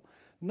Bible.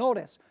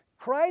 Notice,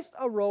 Christ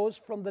arose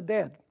from the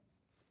dead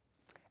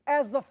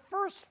as the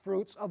first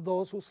fruits of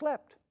those who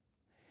slept.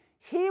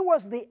 He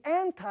was the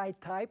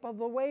antitype of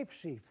the wave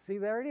sheaf. See,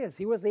 there it is.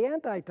 He was the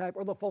antitype,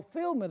 or the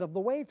fulfillment of the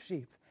wave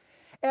sheaf.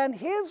 And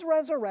his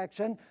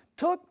resurrection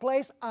took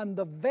place on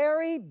the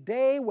very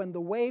day when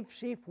the wave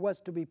sheaf was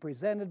to be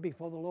presented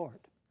before the Lord.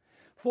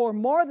 For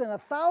more than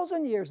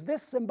 1,000 years,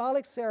 this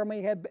symbolic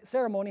ceremony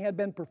had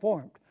been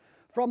performed.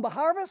 From the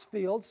harvest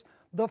fields,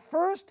 the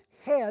first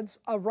heads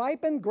of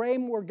ripened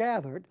grain were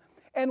gathered,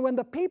 and when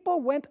the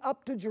people went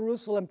up to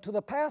Jerusalem to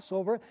the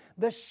Passover,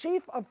 the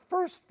sheaf of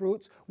first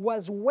fruits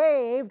was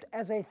waved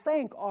as a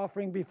thank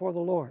offering before the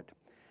Lord.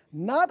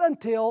 Not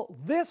until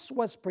this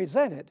was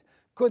presented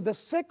could the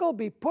sickle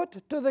be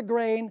put to the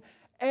grain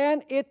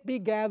and it be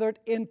gathered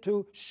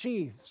into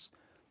sheaves.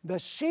 The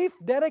sheaf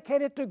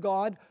dedicated to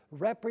God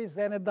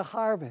represented the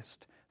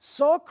harvest.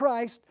 So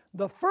Christ,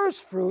 the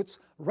first fruits,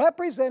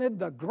 represented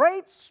the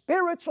great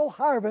spiritual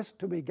harvest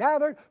to be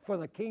gathered for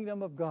the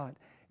kingdom of God.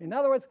 In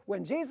other words,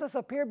 when Jesus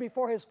appeared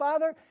before his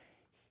Father,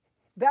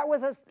 that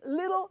was a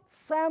little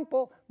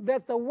sample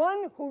that the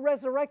one who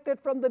resurrected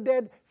from the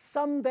dead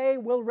someday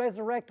will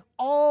resurrect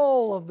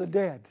all of the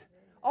dead,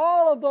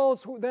 all of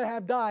those that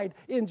have died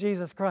in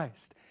Jesus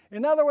Christ.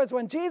 In other words,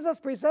 when Jesus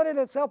presented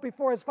himself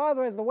before his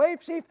Father as the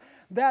wave sheaf,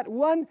 that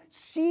one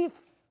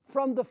sheaf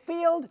from the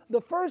field,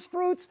 the first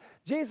fruits,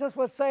 Jesus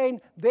was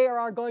saying there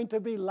are going to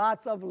be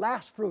lots of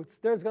last fruits.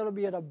 There's going to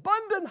be an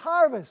abundant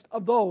harvest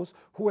of those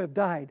who have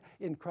died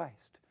in Christ.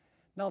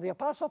 Now, the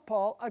Apostle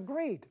Paul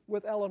agreed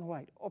with Ellen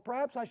White. Or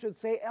perhaps I should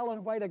say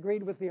Ellen White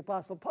agreed with the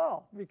Apostle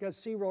Paul,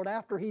 because she wrote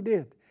after he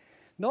did.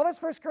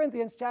 Notice 1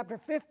 Corinthians chapter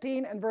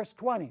 15 and verse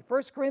 20.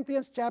 1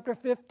 Corinthians chapter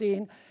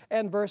 15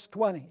 and verse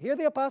 20. Here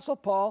the Apostle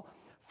Paul,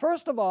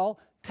 first of all,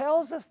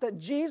 tells us that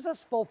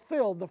Jesus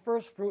fulfilled the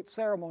first fruit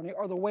ceremony,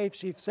 or the wave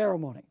sheaf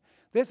ceremony.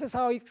 This is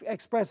how he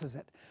expresses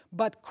it.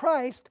 But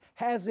Christ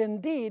has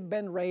indeed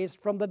been raised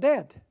from the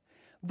dead,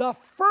 the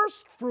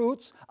first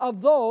fruits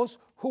of those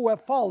who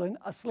have fallen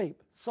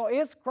asleep. So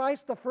is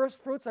Christ the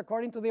first fruits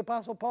according to the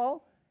Apostle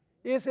Paul?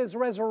 Is his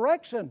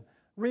resurrection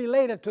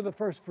related to the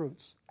first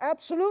fruits?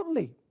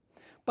 Absolutely.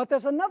 But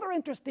there's another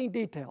interesting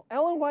detail.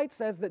 Ellen White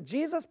says that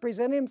Jesus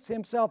presenting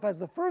himself as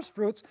the first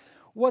fruits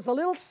was a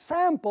little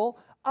sample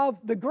of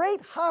the great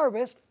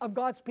harvest of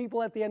God's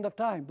people at the end of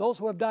time, those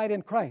who have died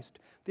in Christ.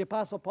 The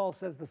Apostle Paul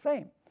says the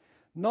same.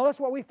 Notice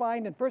what we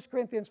find in 1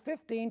 Corinthians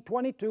 15,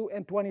 22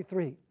 and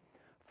 23.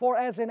 For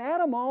as in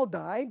Adam all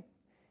die,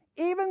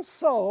 even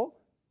so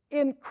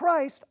in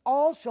Christ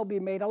all shall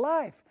be made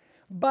alive,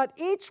 but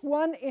each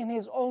one in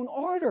his own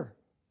order.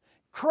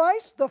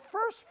 Christ the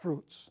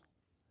firstfruits,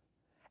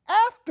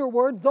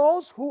 afterward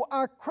those who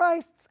are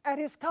Christ's at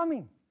his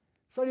coming.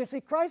 So you see,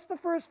 Christ the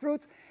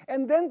firstfruits,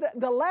 and then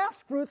the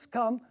last fruits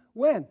come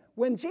when?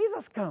 When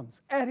Jesus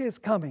comes at his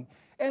coming.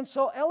 And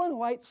so Ellen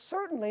White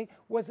certainly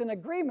was in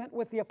agreement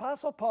with the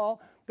Apostle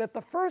Paul that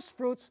the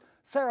firstfruits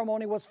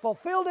ceremony was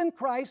fulfilled in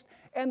Christ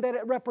and that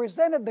it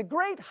represented the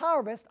great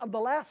harvest of the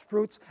last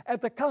fruits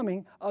at the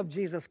coming of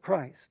Jesus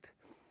Christ.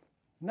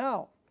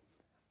 Now,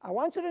 I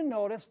want you to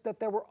notice that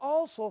there were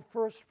also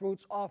first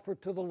fruits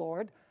offered to the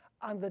Lord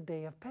on the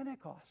day of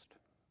Pentecost.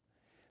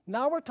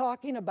 Now we're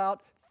talking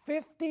about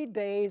 50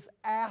 days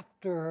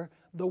after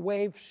the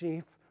wave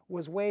sheaf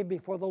was waved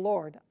before the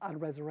Lord on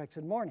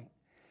resurrection morning.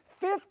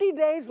 50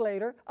 days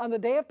later, on the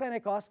day of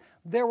Pentecost,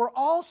 there were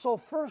also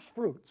first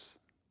fruits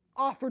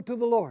offered to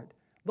the Lord.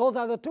 Those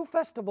are the two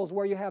festivals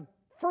where you have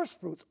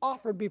first fruits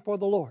offered before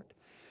the Lord.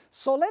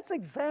 So let's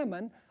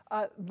examine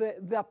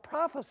the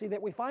prophecy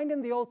that we find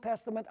in the Old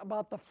Testament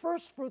about the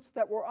first fruits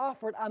that were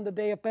offered on the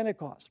day of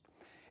Pentecost.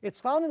 It's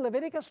found in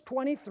Leviticus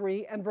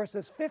 23 and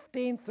verses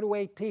 15 through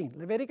 18.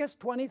 Leviticus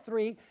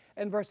 23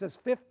 and verses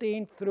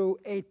 15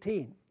 through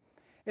 18.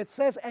 It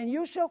says, "And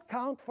you shall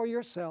count for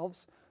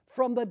yourselves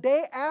from the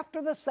day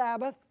after the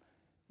Sabbath."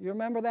 You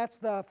remember that's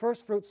the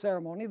first fruit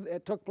ceremony.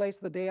 It took place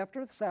the day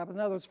after the Sabbath.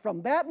 In other words,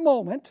 from that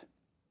moment,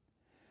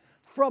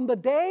 from the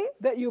day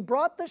that you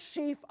brought the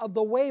sheaf of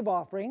the wave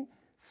offering,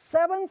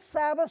 7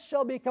 Sabbaths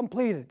shall be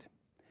completed.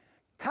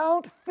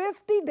 Count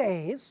 50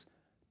 days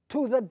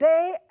to the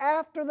day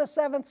after the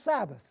 7th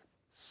Sabbath.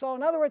 So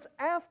in other words,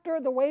 after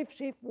the wave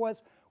sheaf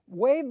was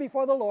waved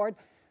before the Lord,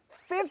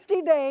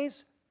 50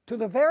 days to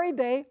the very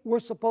day we're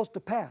supposed to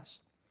pass.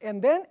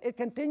 And then it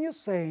continues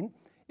saying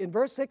in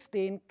verse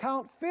 16,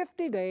 "Count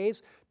 50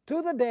 days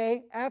to the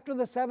day after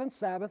the 7th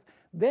Sabbath,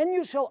 then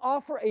you shall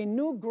offer a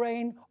new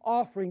grain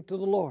offering to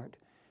the Lord.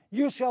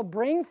 You shall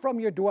bring from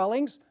your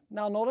dwellings,"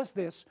 now notice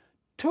this,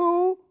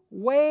 2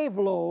 wave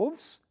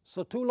loaves,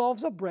 so 2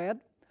 loaves of bread,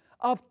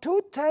 "of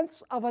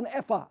 2/10 of an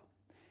ephah.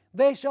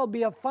 They shall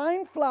be of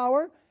fine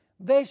flour,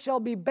 they shall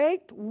be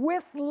baked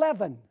with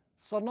leaven."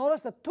 So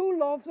notice the 2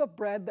 loaves of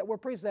bread that were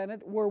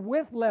presented were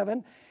with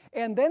leaven,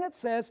 and then it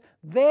says,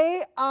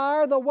 "They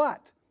are the"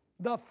 what?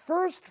 "The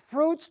first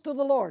fruits to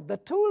the Lord." The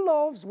 2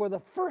 loaves were the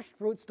first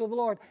fruits to the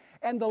Lord.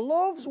 And the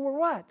loaves were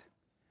what?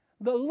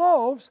 The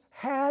loaves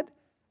had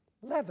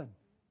leaven.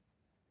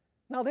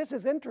 Now this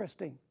is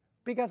interesting,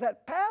 because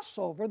at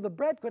Passover the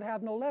bread could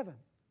have no leaven.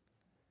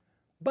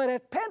 But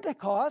at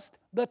Pentecost,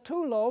 the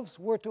 2 loaves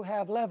were to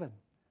have leaven.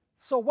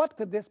 So what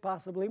could this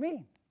possibly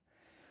mean?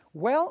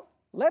 Well,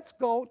 let's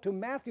go to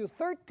Matthew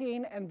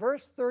 13 and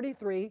verse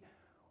 33,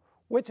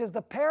 which is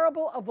the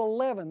parable of the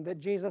leaven that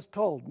Jesus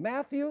told.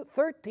 Matthew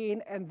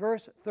 13 and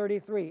verse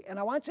 33. And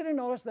I want you to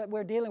notice that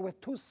we're dealing with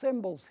 2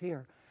 symbols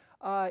here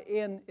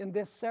in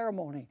this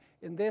ceremony.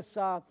 In this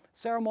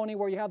ceremony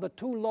where you have the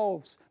 2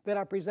 loaves that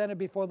are presented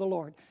before the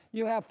Lord.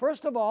 You have,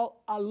 first of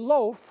all, a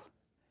loaf,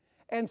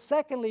 and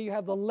secondly, you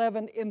have the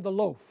leaven in the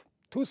loaf.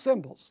 2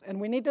 symbols. And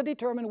we need to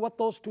determine what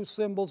those 2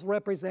 symbols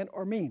represent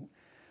or mean.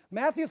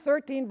 Matthew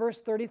 13,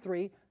 verse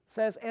 33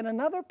 says, "And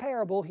another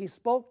parable he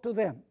spoke to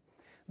them.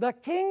 The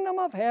kingdom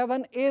of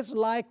heaven is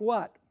like"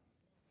 what?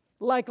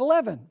 "Like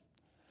leaven,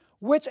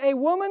 which a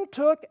woman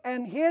took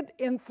and hid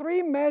in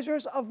 3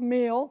 measures of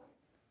meal,"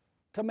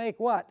 to make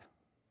what?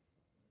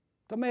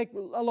 To make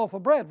a loaf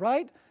of bread,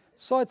 right?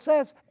 So it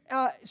says,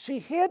 she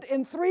hid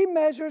in 3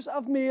 measures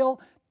of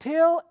meal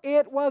till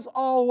it was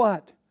all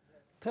what?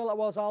 Till it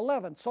was all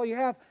leavened. So you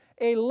have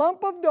a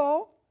lump of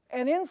dough,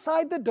 and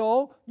inside the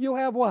dough you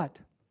have what?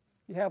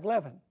 You have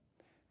leaven.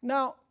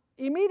 Now,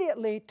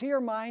 immediately to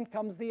your mind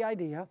comes the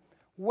idea,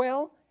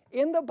 well,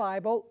 in the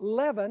Bible,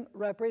 leaven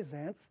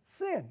represents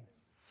sin.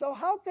 So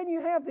how can you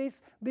have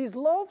these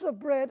loaves of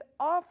bread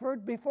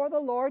offered before the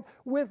Lord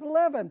with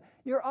leaven?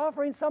 You're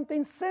offering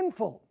something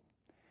sinful.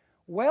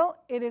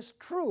 Well, it is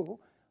true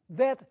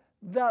that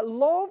the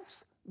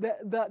loaves,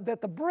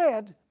 that the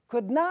bread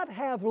could not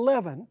have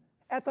leaven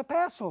at the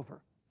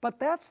Passover. But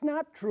that's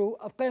not true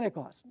of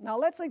Pentecost. Now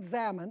let's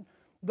examine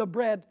the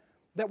bread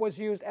that was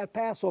used at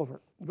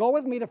Passover. Go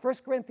with me to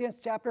 1 Corinthians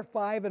chapter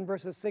 5 and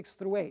verses 6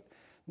 through 8.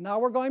 Now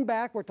we're going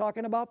back. We're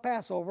talking about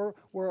Passover.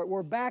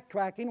 We're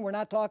backtracking. We're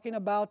not talking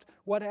about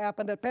what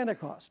happened at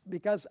Pentecost,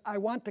 because I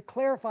want to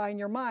clarify in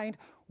your mind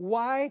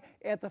why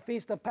at the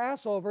Feast of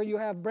Passover you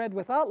have bread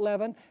without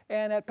leaven,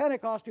 and at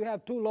Pentecost you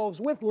have 2 loaves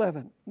with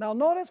leaven. Now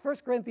notice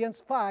 1 Corinthians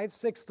 5,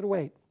 6 through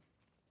 8.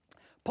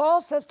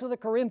 Paul says to the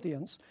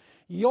Corinthians,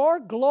 "Your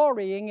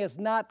glorying is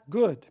not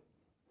good.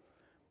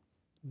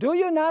 Do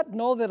you not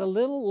know that a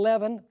little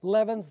leaven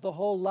leavens the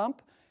whole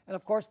lump? And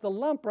of course, the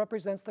lump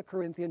represents the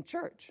Corinthian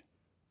church.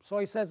 So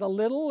he says, a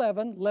little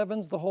leaven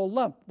leavens the whole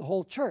lump, the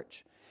whole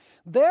church.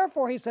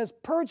 Therefore, he says,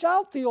 purge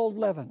out the old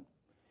leaven,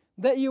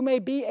 that you may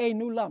be a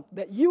new lump,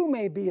 that you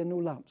may be a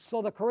new lump.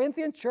 So the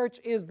Corinthian church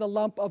is the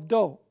lump of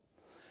dough.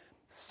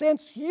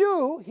 Since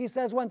you, he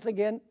says once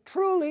again,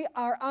 truly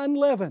are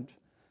unleavened,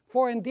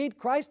 for indeed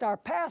Christ our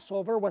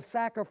Passover was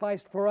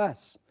sacrificed for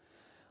us.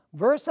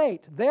 Verse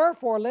 8,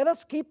 therefore let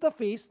us keep the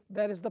feast,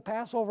 that is the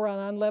Passover on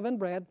unleavened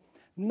bread,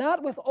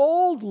 not with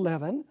old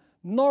leaven,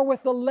 nor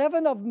with the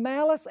leaven of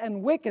malice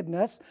and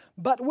wickedness,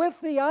 but with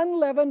the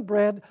unleavened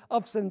bread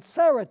of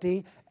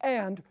sincerity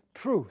and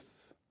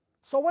truth.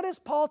 So what is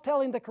Paul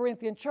telling the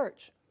Corinthian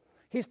church?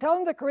 He's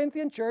telling the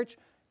Corinthian church,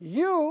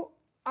 you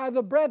are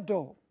the bread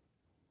dough,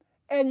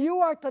 and you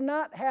are to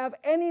not have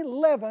any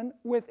leaven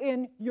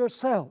within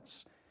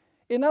yourselves.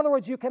 In other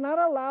words, you cannot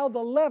allow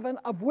the leaven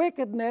of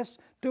wickedness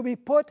to be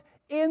put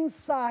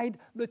inside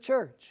the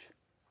church.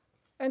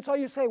 And so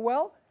you say,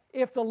 well,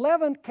 if the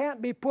leaven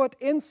can't be put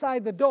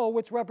inside the dough,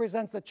 which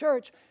represents the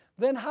church,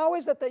 then how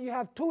is it that you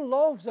have 2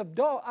 loaves of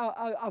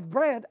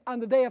bread on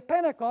the day of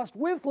Pentecost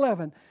with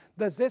leaven?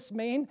 Does this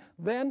mean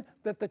then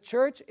that the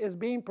church is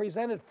being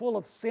presented full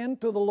of sin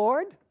to the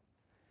Lord?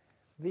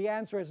 The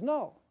answer is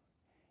no.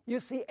 You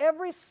see,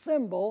 every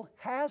symbol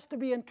has to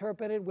be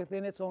interpreted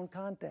within its own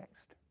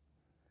context.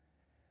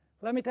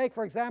 Let me take,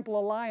 for example,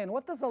 a lion.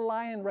 What does a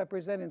lion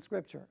represent in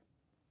Scripture?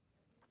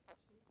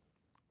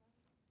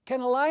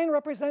 Can a lion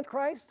represent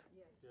Christ?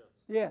 Yes.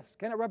 Yes.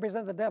 Can it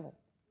represent the devil?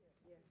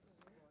 Yes.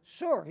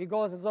 Sure, he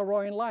goes as a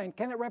roaring lion.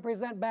 Can it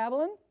represent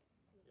Babylon?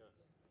 Yes.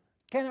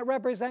 Can it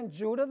represent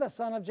Judah, the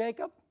son of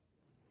Jacob?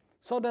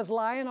 So does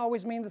lion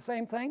always mean the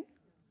same thing?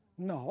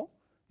 No.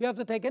 You have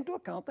to take into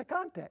account the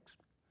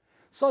context.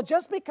 So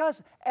just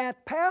because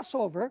at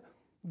Passover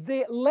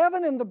the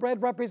leaven in the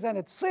bread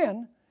represented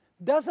sin,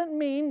 doesn't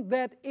mean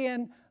that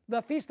in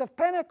the Feast of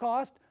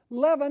Pentecost,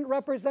 leaven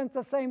represents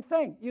the same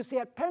thing. You see,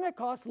 at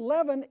Pentecost,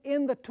 leaven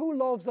in the 2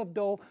 loaves of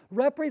dough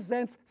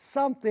represents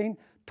something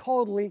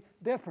totally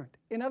different.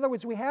 In other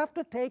words, we have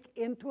to take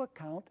into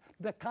account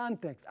the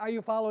context. Are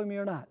you following me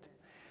or not?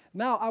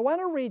 Now, I want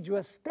to read you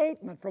a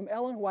statement from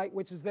Ellen White,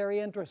 which is very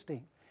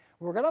interesting.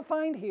 We're going to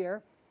find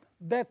here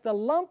that the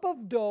lump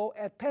of dough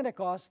at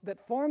Pentecost that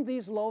formed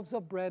these loaves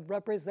of bread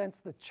represents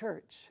the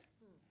church.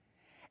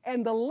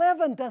 And the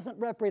leaven doesn't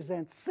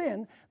represent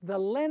sin. The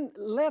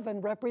leaven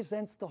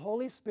represents the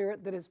Holy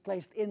Spirit that is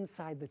placed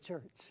inside the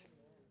church.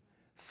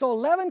 So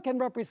leaven can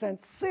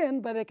represent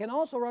sin, but it can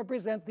also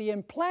represent the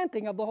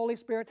implanting of the Holy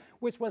Spirit,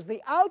 which was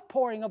the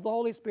outpouring of the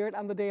Holy Spirit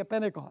on the day of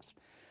Pentecost.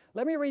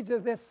 Let me read you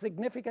this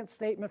significant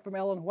statement from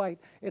Ellen White.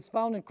 It's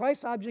found in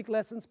Christ's Object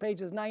Lessons,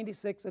 pages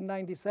 96 and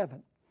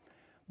 97.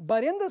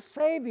 But in the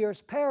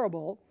Savior's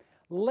parable,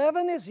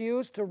 leaven is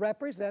used to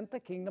represent the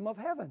kingdom of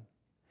heaven.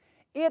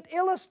 It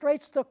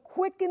illustrates the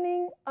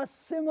quickening,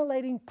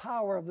 assimilating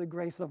power of the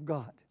grace of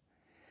God.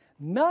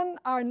 None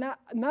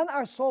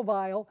are so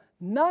vile,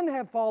 none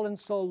have fallen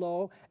so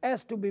low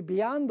as to be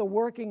beyond the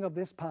working of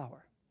this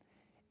power.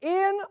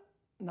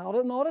 Now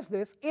notice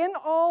this, in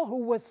all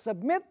who would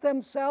submit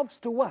themselves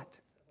to what?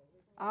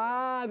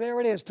 There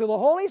it is. To the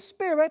Holy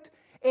Spirit,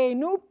 a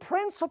new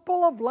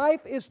principle of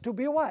life is to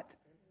be what?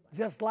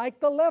 Just like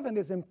the leaven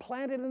is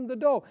implanted in the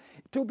dough.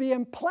 To be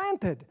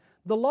implanted.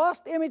 The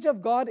lost image of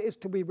God is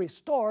to be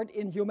restored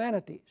in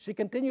humanity. She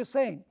continues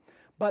saying,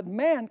 but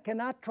man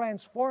cannot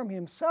transform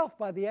himself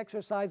by the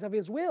exercise of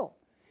his will.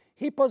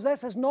 He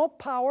possesses no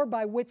power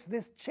by which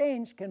this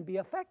change can be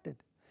effected.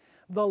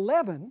 The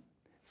leaven,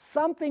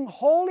 something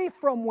wholly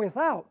from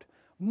without,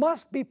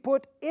 must be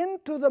put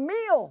into the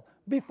meal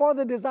before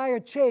the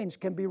desired change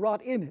can be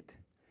wrought in it.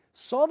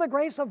 So the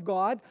grace of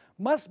God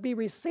must be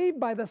received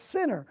by the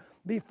sinner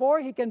before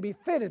he can be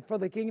fitted for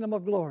the kingdom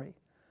of glory.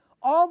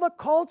 All the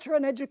culture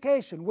and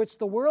education which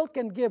the world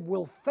can give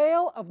will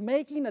fail of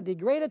making a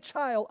degraded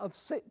child of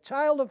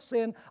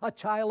sin a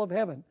child of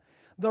heaven.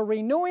 The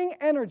renewing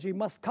energy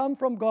must come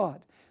from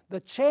God.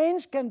 The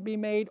change can be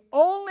made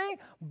only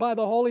by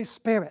the Holy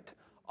Spirit.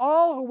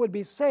 All who would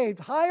be saved,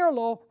 high or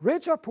low,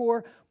 rich or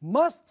poor,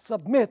 must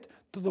submit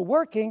to the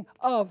working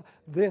of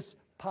this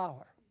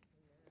power.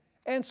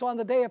 And so on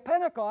the day of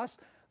Pentecost,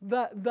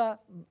 the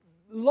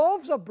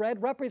loaves of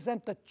bread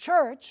represent the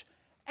church,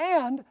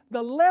 and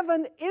the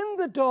leaven in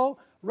the dough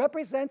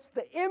represents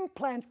the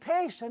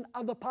implantation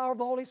of the power of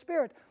the Holy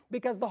Spirit,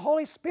 because the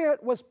Holy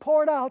Spirit was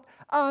poured out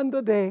on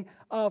the day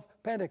of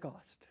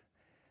Pentecost.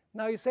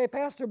 Now you say,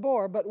 Pastor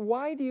Bohr, but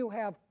why do you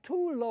have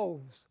 2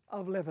 loaves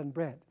of leavened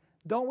bread?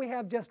 Don't we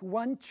have just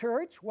one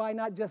church? Why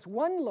not just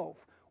 1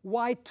 loaf?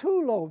 Why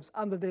 2 loaves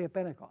on the day of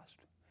Pentecost?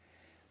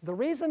 The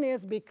reason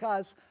is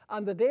because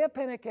on the day of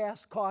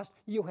Pentecost,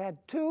 you had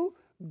 2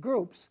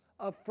 groups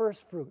of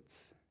first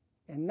fruits.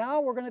 And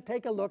now we're going to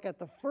take a look at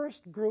the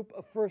first group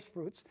of first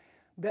fruits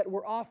that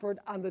were offered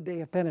on the day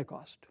of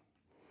Pentecost.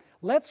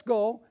 Let's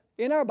go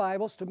in our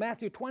Bibles to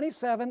Matthew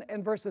 27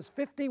 and verses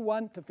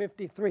 51 to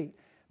 53.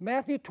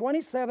 Matthew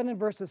 27 and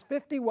verses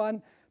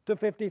 51 to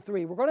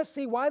 53. We're going to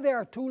see why there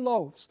are two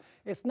loaves.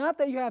 It's not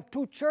that you have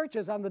two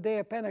churches on the day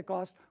of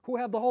Pentecost who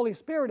have the Holy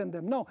Spirit in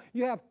them. No,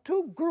 you have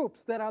two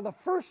groups that are the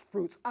first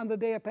fruits on the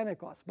day of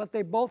Pentecost, but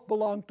they both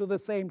belong to the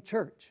same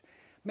church.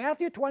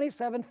 Matthew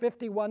 27,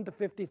 51 to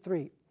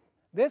 53.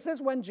 This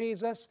is when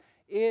Jesus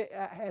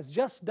has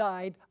just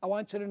died. I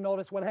want you to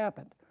notice what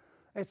happened.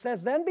 It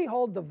says, "Then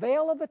behold, the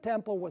veil of the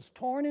temple was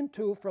torn in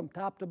two from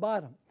top to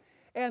bottom,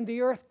 and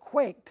the earth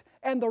quaked,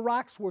 and the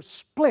rocks were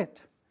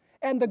split,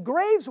 and the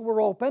graves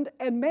were opened,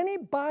 and many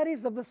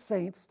bodies of the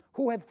saints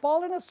who had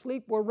fallen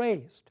asleep were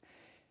raised."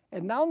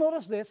 And now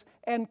notice this,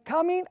 "And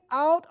coming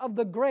out of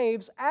the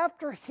graves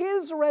after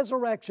his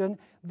resurrection,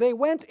 they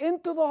went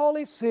into the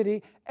holy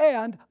city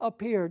and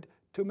appeared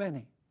to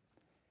many."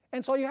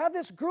 And so you have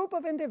this group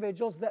of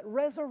individuals that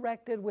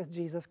resurrected with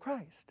Jesus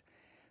Christ.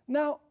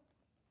 Now,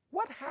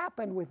 what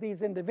happened with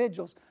these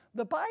individuals?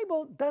 The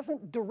Bible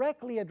doesn't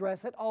directly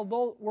address it,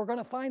 although we're going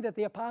to find that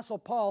the Apostle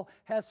Paul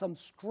has some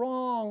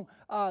strong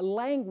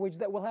language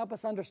that will help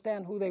us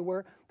understand who they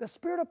were. The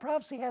Spirit of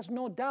prophecy has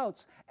no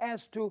doubts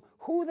as to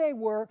who they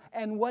were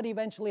and what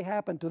eventually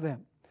happened to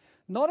them.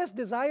 Notice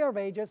Desire of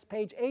Ages,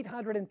 page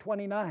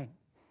 829.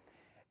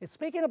 It's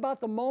speaking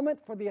about the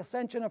moment for the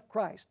ascension of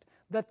Christ.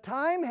 The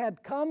time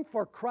had come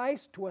for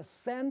Christ to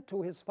ascend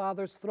to his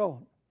Father's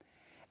throne.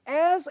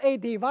 As a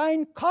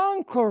divine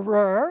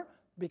conqueror,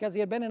 because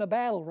he had been in a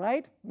battle,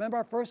 right? Remember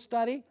our first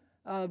study,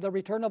 the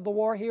return of the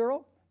war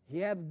hero? He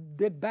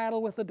did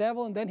battle with the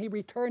devil, and then he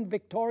returned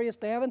victorious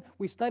to heaven.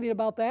 We studied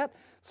about that.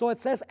 So it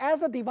says,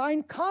 as a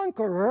divine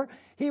conqueror,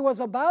 he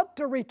was about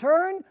to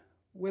return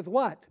with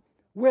what?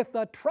 With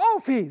the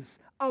trophies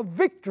of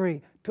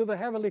victory to the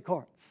heavenly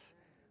courts.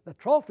 The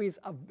trophies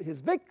of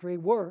his victory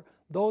were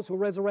those who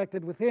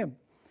resurrected with him.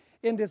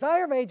 In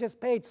Desire of Ages,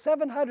 page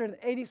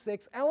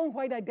 786, Ellen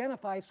White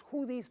identifies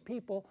who these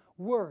people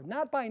were,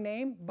 not by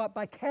name, but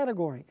by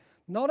category.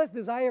 Notice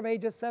Desire of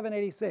Ages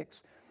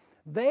 786.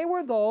 They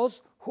were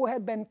those who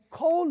had been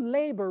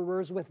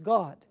co-laborers with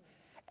God,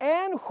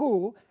 and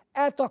who,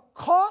 at the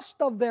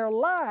cost of their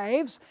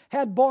lives,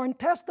 had borne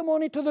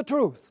testimony to the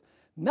truth.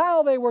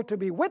 Now they were to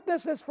be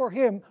witnesses for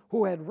him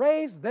who had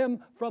raised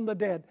them from the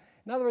dead.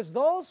 In other words,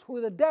 those who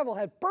the devil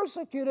had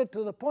persecuted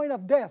to the point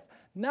of death,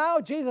 now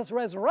Jesus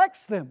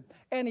resurrects them,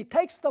 and he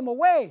takes them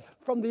away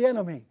from the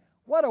enemy.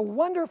 What a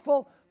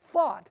wonderful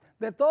thought,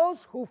 that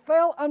those who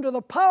fell under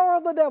the power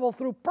of the devil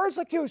through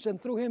persecution,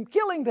 through him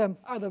killing them,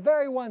 are the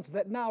very ones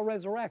that now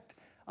resurrect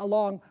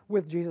along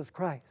with Jesus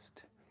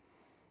Christ.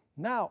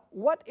 Now,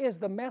 what is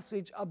the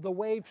message of the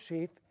wave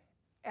sheaf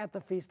at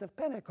the Feast of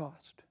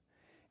Pentecost?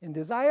 In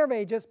Desire of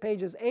Ages,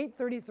 pages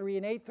 833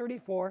 and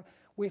 834,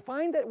 we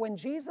find that when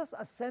Jesus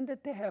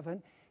ascended to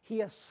heaven,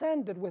 he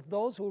ascended with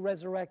those who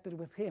resurrected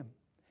with him.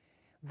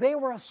 They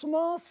were a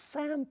small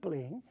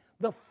sampling,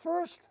 the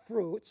first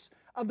fruits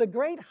of the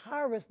great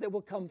harvest that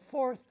will come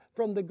forth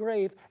from the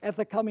grave at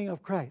the coming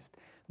of Christ.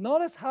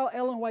 Notice how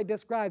Ellen White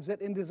describes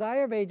it in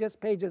Desire of Ages,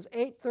 pages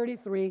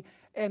 833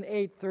 and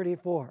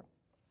 834.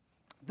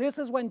 This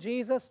is when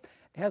Jesus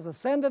has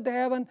ascended to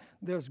heaven.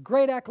 There's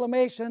great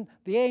acclamation.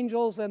 The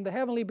angels and the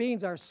heavenly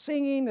beings are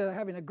singing. They're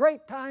having a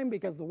great time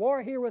because the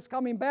war hero is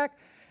coming back.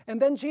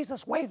 And then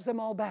Jesus waves them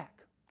all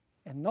back.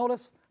 And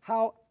notice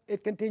how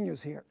it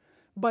continues here.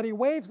 But he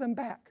waves them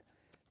back.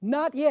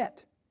 Not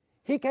yet.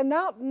 He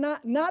cannot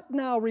not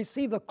now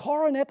receive the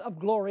coronet of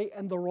glory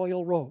and the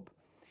royal robe.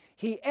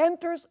 He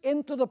enters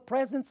into the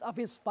presence of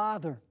his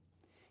Father.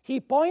 He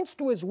points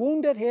to his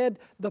wounded head,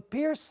 the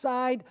pierced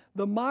side,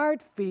 the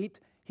marred feet.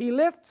 He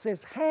lifts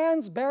his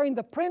hands bearing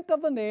the print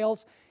of the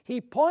nails.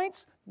 He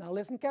points, now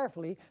listen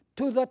carefully,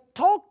 to the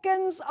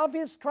tokens of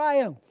his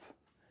triumph.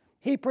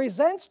 He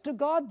presents to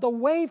God the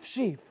wave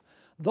sheaf,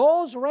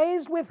 those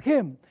raised with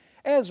him,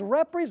 as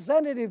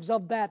representatives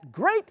of that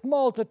great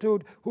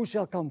multitude who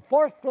shall come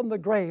forth from the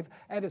grave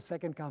at his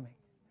second coming.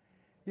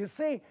 You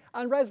see,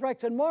 on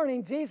resurrection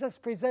morning, Jesus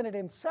presented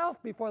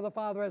himself before the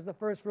Father as the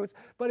first fruits,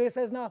 but he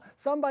says now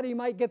somebody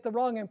might get the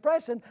wrong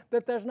impression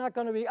that there's not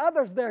going to be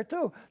others there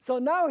too. So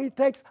now he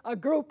takes a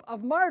group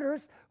of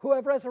martyrs who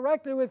have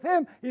resurrected with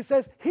him. He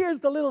says, here's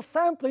the little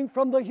sampling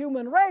from the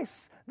human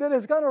race that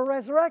is going to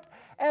resurrect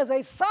as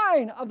a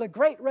sign of the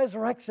great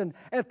resurrection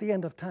at the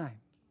end of time.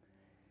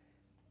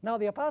 Now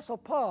the Apostle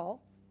Paul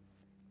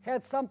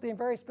had something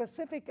very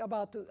specific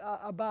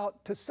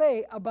to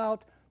say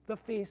about the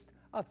Feast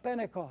of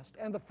Pentecost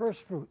and the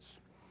first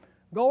fruits.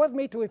 Go with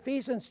me to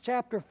Ephesians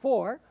chapter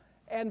 4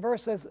 and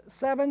verses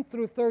 7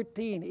 through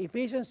 13.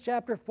 Ephesians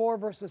chapter 4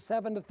 verses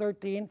 7 to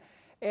 13,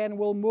 and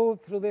we'll move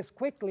through this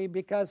quickly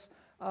because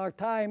our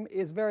time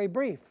is very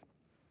brief.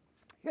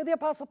 Here the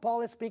Apostle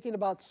Paul is speaking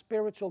about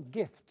spiritual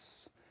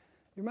gifts.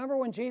 You remember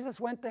when Jesus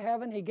went to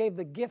heaven, he gave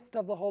the gift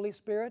of the Holy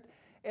Spirit,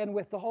 and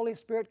with the Holy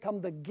Spirit come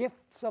the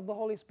gifts of the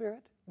Holy Spirit.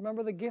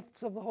 Remember the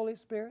gifts of the Holy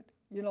Spirit?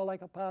 You know,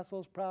 like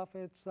apostles,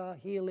 prophets,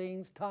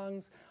 healings,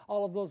 tongues,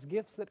 all of those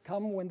gifts that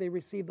come when they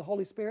receive the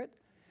Holy Spirit.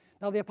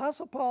 Now, the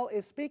Apostle Paul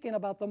is speaking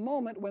about the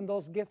moment when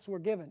those gifts were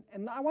given.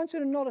 And I want you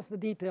to notice the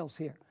details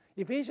here.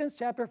 Ephesians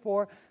chapter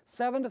 4,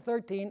 7 to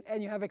 13,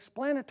 and you have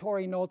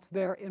explanatory notes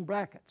there in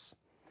brackets.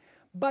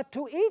 But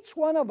to each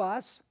one of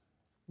us,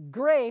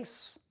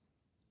 grace,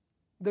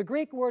 the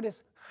Greek word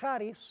is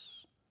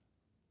charis,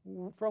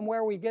 from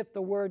where we get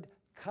the word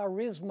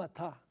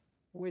charismata,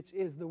 which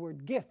is the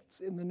word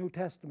gifts in the New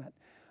Testament.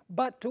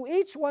 But to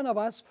each one of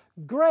us,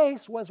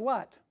 grace was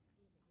what?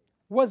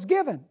 Was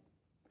given,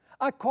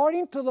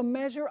 according to the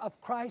measure of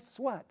Christ's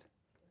what?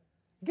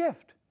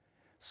 Gift.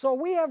 So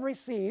we have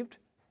received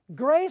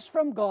grace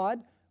from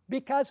God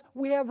because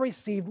we have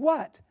received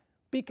what?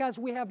 Because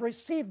we have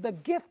received the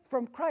gift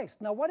from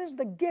Christ. Now, what is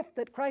the gift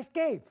that Christ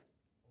gave?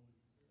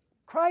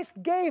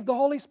 Christ gave the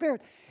Holy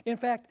Spirit. In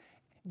fact,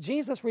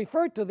 Jesus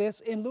referred to this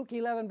in Luke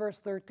 11, verse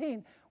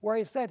 13, where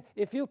he said,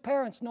 if you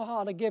parents know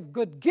how to give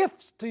good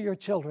gifts to your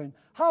children,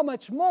 how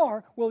much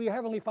more will your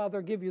Heavenly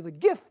Father give you the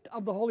gift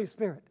of the Holy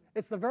Spirit?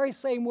 It's the very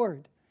same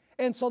word.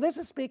 And so this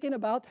is speaking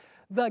about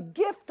the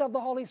gift of the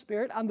Holy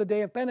Spirit on the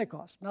day of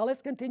Pentecost. Now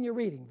let's continue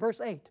reading.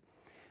 Verse 8.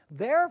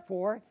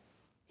 Therefore,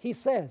 he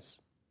says,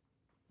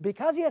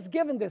 because he has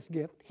given this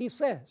gift, he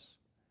says,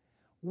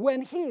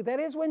 when he, that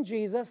is when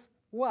Jesus,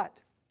 what?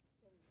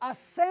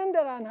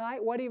 Ascended on high.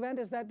 What event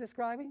is that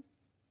describing?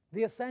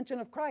 The ascension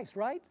of Christ,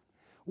 right?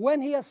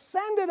 When he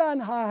ascended on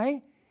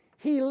high,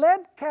 he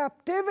led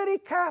captivity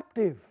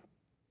captive.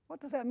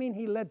 What does that mean,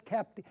 he led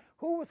captive?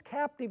 Who was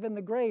captive in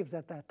the graves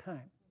at that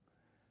time?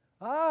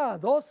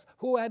 Those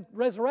who had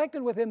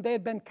resurrected with him, they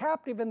had been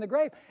captive in the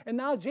grave. And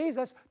now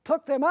Jesus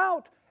took them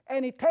out,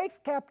 and he takes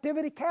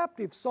captivity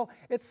captive. So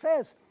it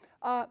says,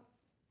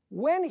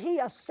 when he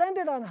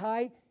ascended on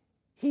high,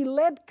 he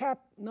led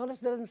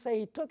notice it doesn't say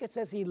he took, it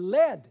says he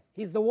led.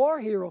 He's the war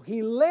hero.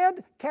 He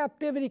led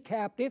captivity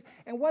captive.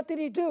 And what did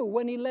he do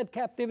when he led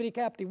captivity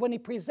captive? When he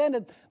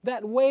presented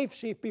that wave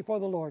sheaf before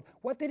the Lord,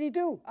 what did he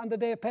do on the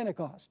day of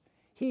Pentecost?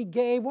 He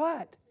gave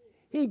what?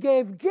 He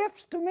gave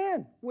gifts to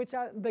men, which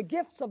are the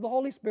gifts of the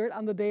Holy Spirit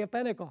on the day of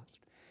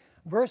Pentecost.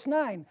 Verse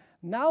 9,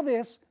 now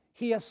this,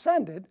 he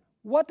ascended.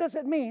 What does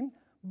it mean?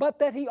 But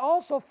that he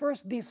also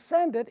first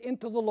descended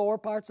into the lower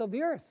parts of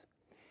the earth.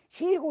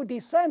 He who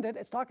descended,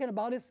 it's talking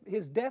about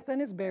his death and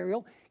his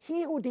burial.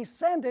 He who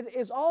descended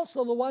is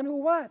also the one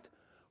who what?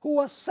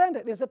 Who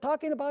ascended. Is it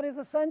talking about his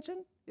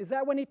ascension? Is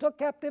that when he took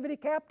captivity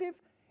captive?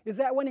 Is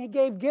that when he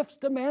gave gifts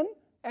to men?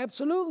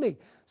 Absolutely.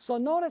 So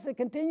notice it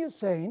continues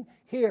saying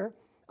here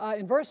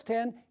in verse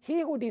 10,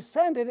 he who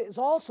descended is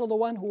also the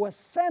one who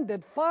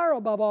ascended far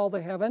above all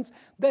the heavens,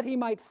 that he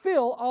might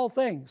fill all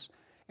things.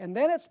 And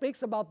then it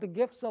speaks about the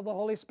gifts of the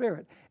Holy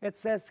Spirit. It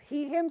says,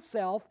 he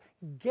himself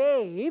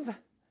gave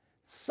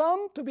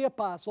some to be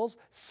apostles,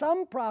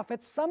 some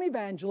prophets, some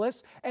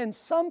evangelists, and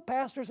some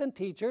pastors and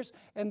teachers.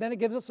 And then it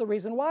gives us the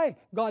reason why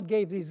God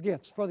gave these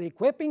gifts: for the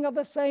equipping of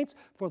the saints,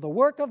 for the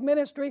work of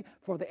ministry,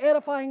 for the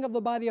edifying of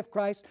the body of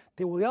Christ,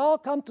 till we all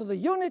come to the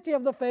unity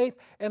of the faith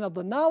and of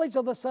the knowledge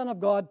of the Son of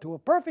God, to a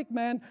perfect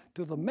man,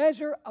 to the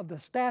measure of the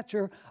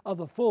stature of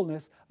the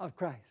fullness of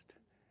Christ.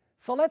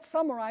 So let's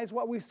summarize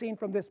what we've seen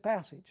from this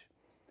passage.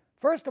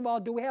 First of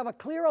all, do we have a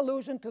clear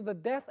allusion to the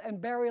death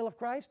and burial of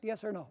Christ?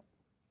 Yes or no?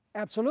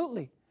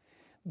 Absolutely.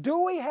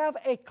 Do we have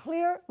a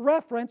clear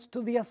reference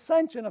to the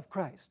ascension of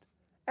Christ?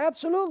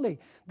 Absolutely.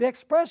 The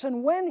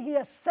expression when he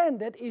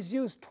ascended is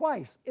used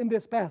twice in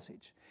this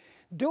passage.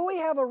 Do we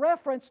have a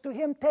reference to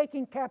him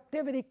taking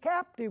captivity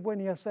captive when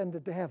he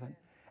ascended to heaven?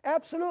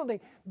 Absolutely.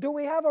 Do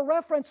we have a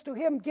reference to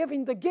him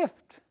giving the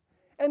gift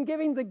and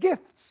giving the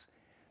gifts?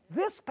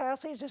 This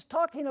passage is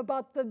talking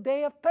about the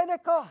day of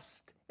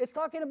Pentecost. It's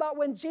talking about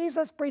when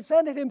Jesus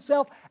presented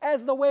himself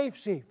as the wave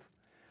sheaf.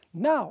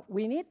 Now,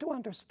 we need to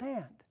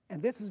understand,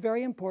 and this is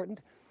very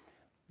important,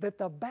 that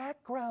the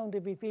background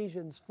of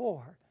Ephesians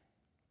 4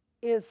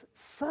 is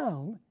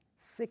Psalm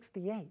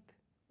 68.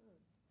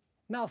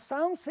 Now,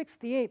 Psalm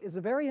 68 is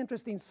a very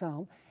interesting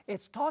psalm.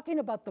 It's talking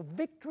about the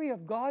victory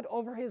of God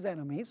over his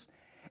enemies.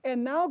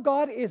 And now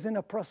God is in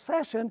a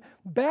procession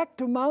back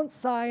to Mount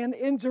Zion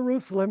in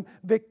Jerusalem,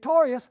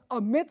 victorious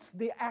amidst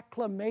the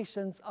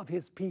acclamations of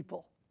his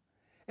people.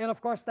 And of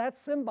course, that's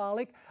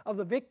symbolic of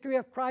the victory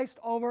of Christ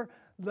over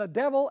the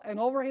devil and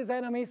over his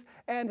enemies,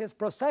 and his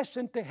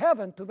procession to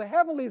heaven, to the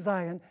heavenly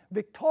Zion,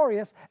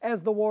 victorious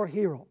as the war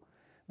hero.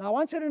 Now I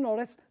want you to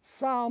notice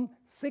Psalm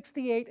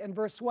 68 and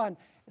verse 1.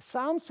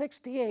 Psalm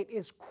 68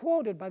 is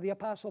quoted by the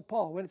Apostle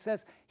Paul when it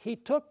says, he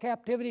took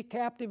captivity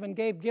captive and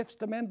gave gifts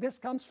to men. This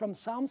comes from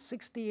Psalm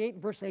 68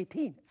 verse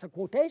 18. It's a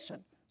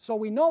quotation. So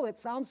we know that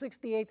Psalm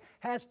 68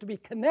 has to be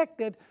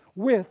connected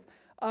with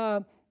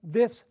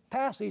this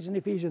passage in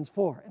Ephesians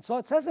 4. And so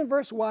it says in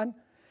verse 1,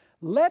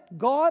 let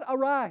God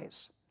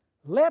arise,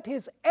 let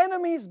his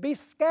enemies be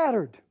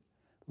scattered,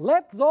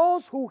 let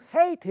those who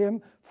hate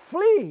him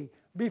flee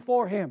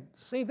before him.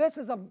 See, this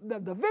is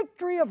the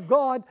victory of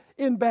God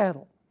in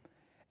battle.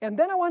 And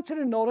then I want you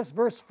to notice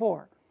verse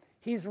 4.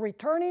 He's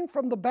returning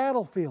from the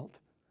battlefield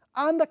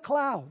on the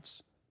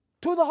clouds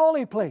to the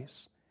holy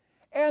place.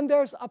 And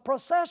there's a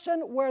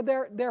procession where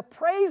they're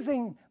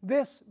praising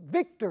this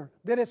victor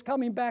that is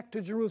coming back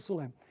to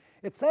Jerusalem.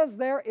 It says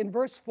there in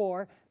verse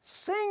 4,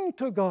 sing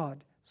to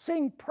God,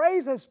 Sing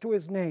praises to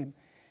His name.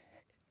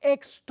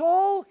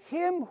 Extol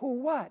Him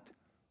who what?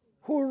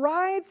 Who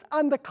rides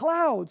on the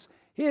clouds.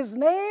 His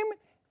name,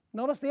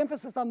 notice the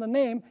emphasis on the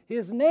name,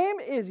 His name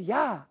is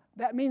Yah.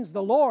 That means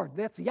the Lord.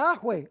 That's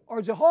Yahweh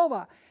or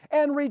Jehovah.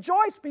 And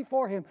rejoice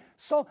before Him.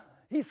 So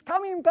He's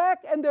coming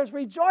back and there's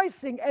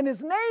rejoicing and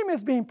His name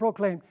is being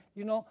proclaimed.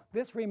 You know,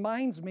 this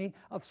reminds me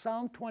of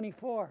Psalm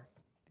 24.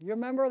 Do you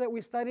remember that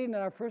we studied in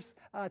our first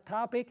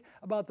topic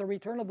about the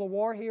return of the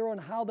war hero and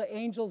how the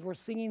angels were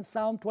singing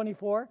Psalm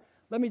 24?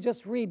 Let me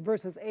just read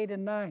verses 8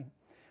 and 9.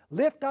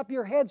 Lift up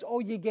your heads, O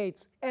ye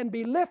gates, and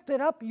be lifted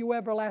up, you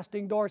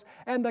everlasting doors,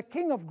 and the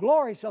King of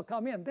glory shall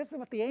come in. This is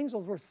what the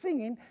angels were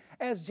singing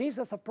as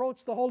Jesus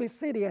approached the holy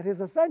city at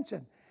His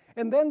ascension.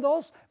 And then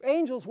those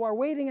angels who are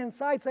waiting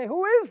inside say,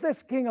 who is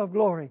this King of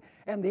glory?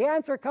 And the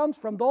answer comes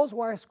from those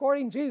who are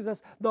escorting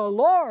Jesus, the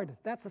Lord.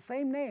 That's the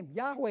same name,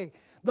 Yahweh.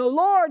 The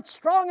Lord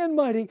strong and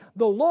mighty,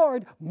 the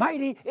Lord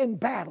mighty in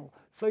battle.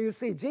 So you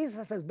see,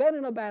 Jesus has been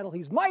in a battle.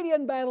 He's mighty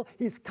in battle.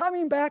 He's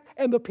coming back,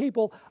 and the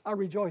people are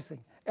rejoicing.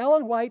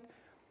 Ellen White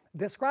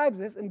describes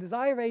this in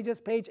Desire of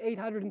Ages, page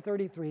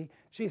 833.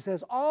 She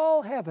says,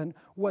 all heaven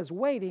was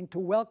waiting to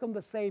welcome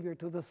the Savior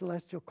to the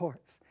celestial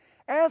courts.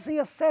 As He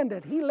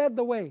ascended, He led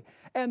the way,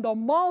 and the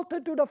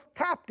multitude of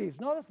captives,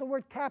 notice the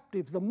word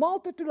captives, the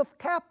multitude of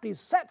captives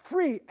set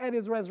free at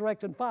His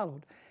resurrection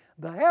followed.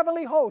 The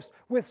heavenly host,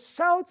 with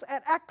shouts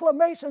and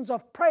acclamations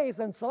of praise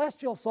and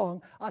celestial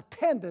song,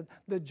 attended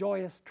the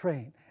joyous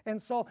train. And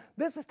so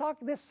this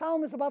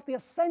psalm is about the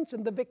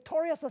ascension, the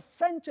victorious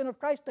ascension of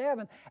Christ to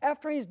heaven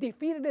after He's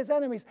defeated His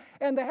enemies.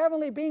 And the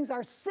heavenly beings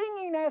are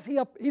singing as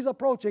He's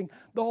approaching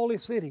the holy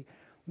city.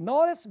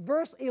 Notice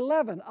verse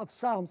 11 of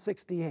Psalm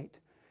 68.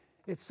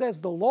 It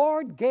says, the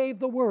Lord gave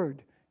the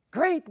word.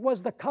 Great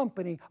was the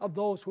company of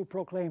those who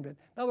proclaimed it.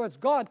 In other words,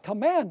 God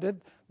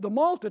commanded the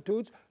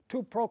multitudes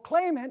to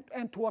proclaim Him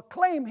and to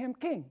acclaim Him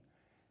King.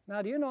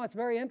 Now, do you know it's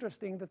very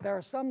interesting that there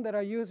are some that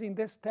are using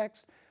this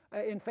text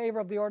in favor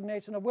of the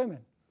ordination of women?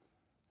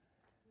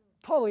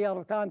 Totally out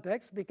of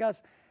context,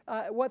 because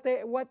what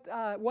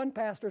one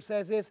pastor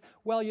says is,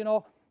 well, you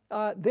know,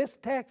 this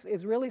text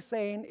is really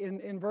saying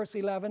in verse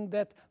 11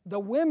 that the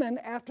women,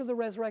 after the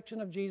resurrection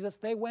of Jesus,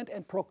 they went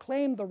and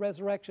proclaimed the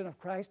resurrection of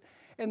Christ.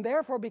 And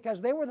therefore,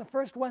 because they were the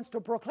first ones to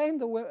proclaim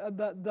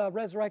the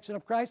resurrection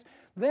of Christ,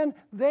 then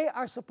they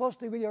are supposed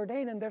to be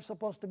ordained and they're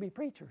supposed to be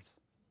preachers.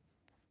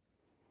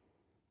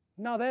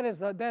 Now, that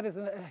is a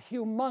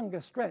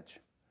humongous stretch,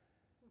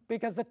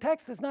 because the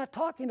text is not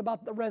talking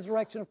about the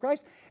resurrection of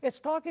Christ. It's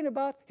talking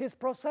about His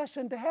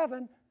procession to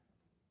heaven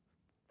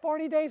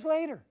 40 days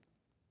later.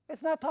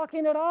 It's not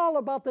talking at all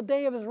about the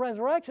day of His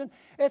resurrection.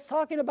 It's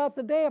talking about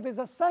the day of His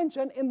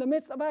ascension in the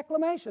midst of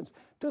acclamations.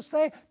 To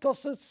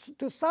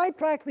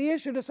sidetrack the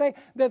issue, to say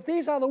that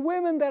these are the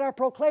women that are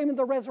proclaiming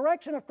the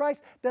resurrection of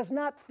Christ does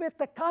not fit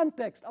the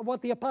context of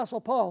what the Apostle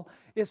Paul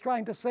is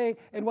trying to say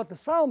and what the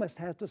psalmist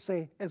has to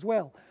say as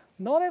well.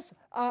 Notice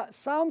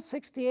Psalm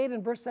 68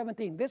 and verse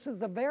 17. This is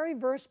the very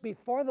verse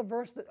before the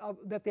verse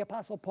that the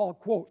Apostle Paul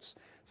quotes.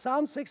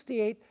 Psalm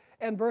 68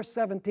 and verse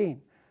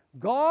 17.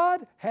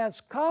 God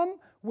has come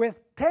with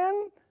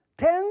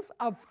tens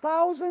of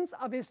thousands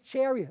of His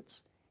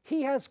chariots.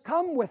 He has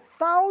come with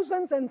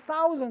thousands and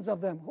thousands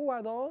of them. Who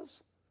are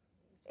those?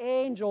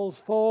 Angels,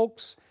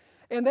 folks.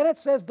 And then it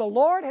says, the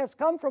Lord has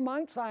come from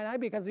Mount Sinai,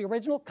 because the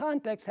original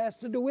context has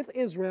to do with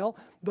Israel.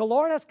 The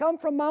Lord has come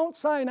from Mount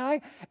Sinai,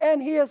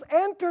 and He has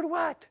entered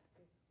what?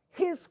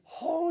 His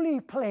holy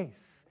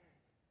place.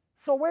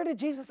 So where did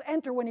Jesus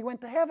enter when He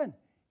went to heaven?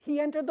 He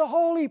entered the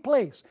holy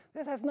place.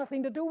 This has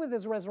nothing to do with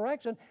His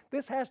resurrection.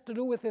 This has to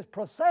do with His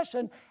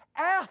procession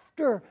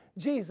after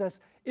Jesus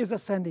is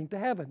ascending to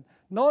heaven.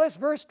 Notice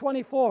verse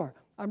 24.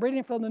 I'm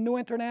reading from the New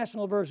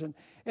International Version.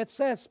 It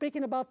says,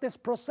 speaking about this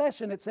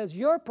procession, it says,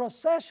 your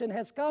procession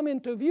has come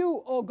into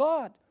view, O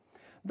God.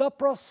 The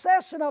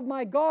procession of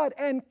my God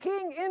and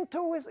King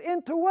into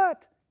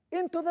what?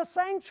 Into the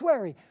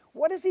sanctuary.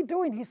 What is He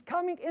doing? He's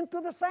coming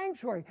into the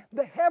sanctuary,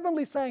 the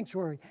heavenly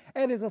sanctuary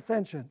at His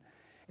ascension.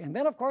 And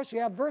then, of course,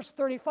 you have verse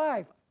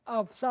 35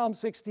 of Psalm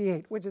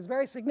 68, which is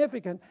very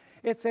significant.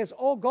 It says,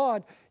 O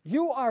God,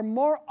 you are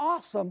more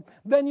awesome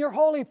than your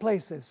holy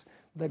places.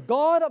 The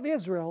God of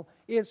Israel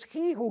is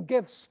He who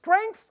gives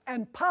strength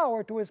and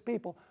power to His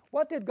people.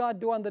 What did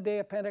God do on the day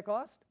of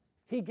Pentecost?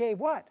 He gave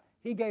what?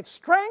 He gave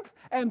strength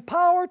and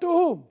power to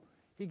whom?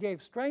 He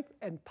gave strength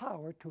and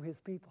power to His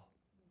people.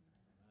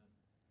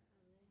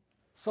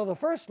 So the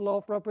first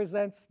loaf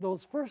represents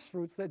those first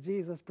fruits that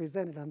Jesus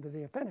presented on the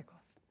day of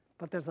Pentecost.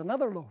 But there's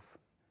another loaf.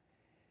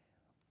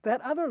 That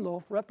other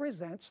loaf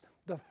represents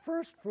the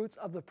first fruits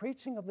of the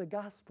preaching of the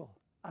gospel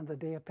on the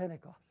day of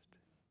Pentecost.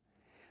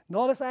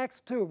 Notice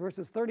Acts 2,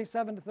 verses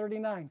 37 to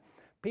 39.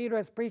 Peter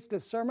has preached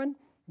his sermon.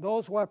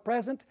 Those who are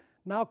present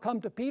now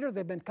come to Peter.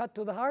 They've been cut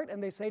to the heart,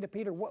 and they say to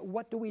Peter,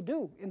 what do we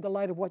do in the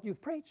light of what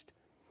you've preached?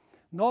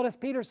 Notice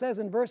Peter says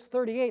in verse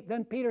 38,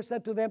 then Peter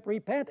said to them,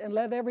 repent and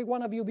let every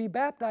one of you be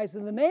baptized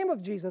in the name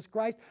of Jesus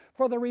Christ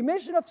for the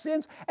remission of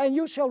sins, and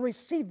you shall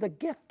receive the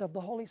gift of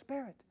the Holy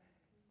Spirit.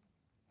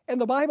 And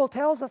the Bible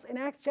tells us in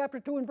Acts chapter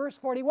 2 and verse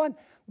 41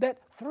 that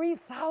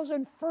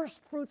 3,000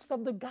 first fruits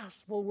of the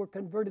gospel were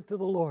converted to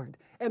the Lord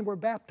and were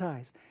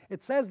baptized.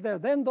 It says there,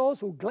 then those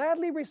who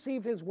gladly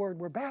received His word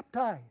were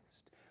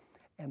baptized.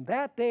 And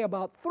that day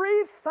about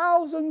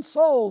 3,000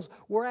 souls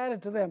were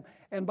added to them.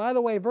 And by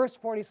the way, verse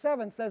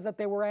 47 says that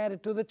they were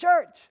added to the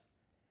church.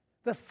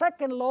 The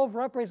second loaf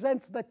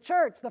represents the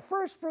church, the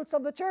first fruits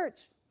of the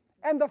church.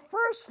 And the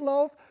first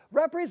loaf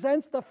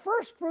represents the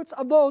first fruits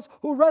of those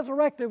who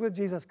resurrected with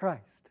Jesus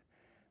Christ.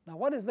 Now,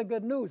 what is the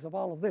good news of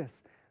all of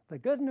this? The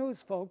good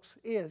news, folks,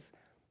 is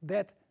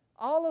that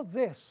all of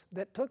this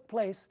that took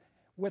place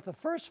with the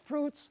first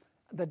fruits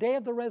the day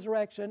of the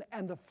resurrection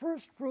and the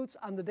first fruits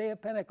on the day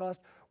of Pentecost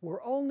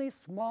were only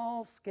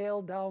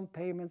small-scale down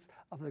payments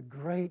of the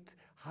great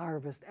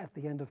harvest at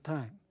the end of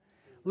time.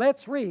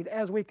 Let's read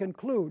as we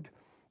conclude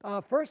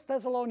 1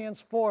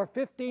 Thessalonians 4,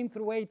 15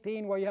 through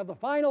 18, where you have the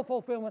final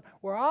fulfillment,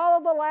 where all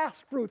of the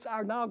last fruits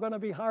are now going to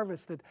be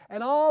harvested,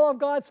 and all of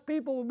God's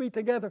people will be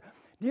together.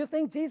 Do you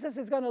think Jesus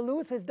is going to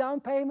lose His down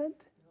payment?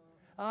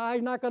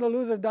 He's not going to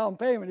lose His down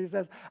payment. He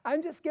says,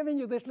 I'm just giving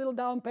you this little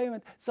down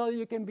payment so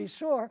you can be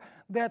sure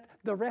that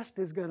the rest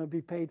is going to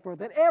be paid for,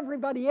 that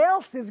everybody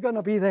else is going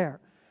to be there.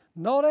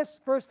 Notice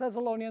 1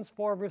 Thessalonians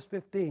 4, verse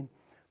 15.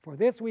 For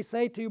this we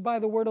say to you by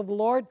the word of the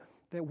Lord,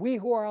 that we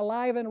who are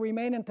alive and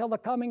remain until the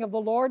coming of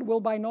the Lord will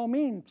by no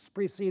means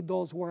precede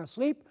those who are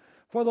asleep.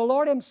 For the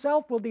Lord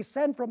Himself will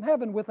descend from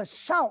heaven with a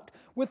shout,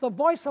 with the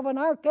voice of an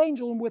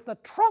archangel, and with the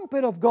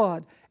trumpet of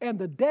God, and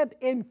the dead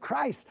in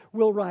Christ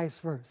will rise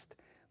first.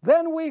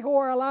 Then we who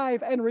are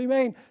alive and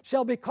remain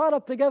shall be caught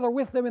up together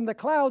with them in the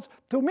clouds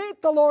to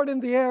meet the Lord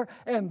in the air,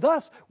 and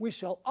thus we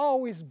shall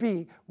always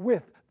be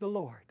with the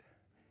Lord.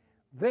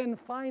 Then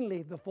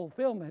finally the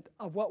fulfillment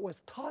of what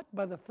was taught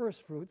by the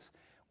first fruits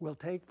will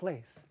take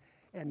place.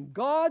 And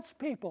God's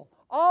people,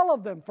 all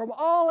of them from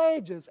all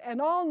ages and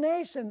all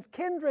nations,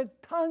 kindred,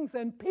 tongues,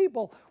 and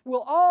people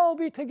will all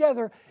be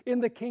together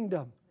in the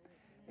kingdom.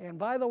 And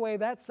by the way,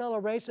 that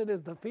celebration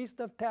is the Feast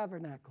of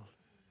Tabernacles.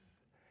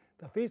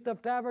 The Feast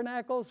of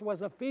Tabernacles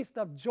was a feast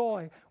of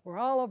joy where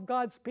all of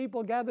God's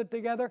people gathered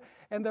together,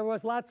 and there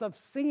was lots of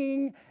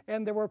singing,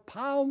 and there were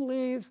palm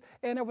leaves,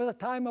 and it was a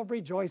time of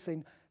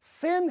rejoicing.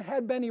 Sin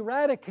had been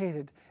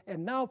eradicated,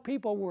 and now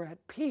people were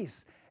at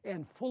peace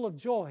and full of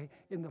joy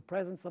in the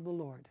presence of the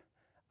Lord.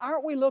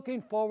 Aren't we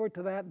looking forward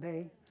to that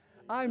day?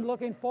 I'm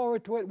looking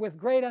forward to it with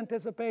great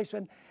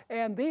anticipation,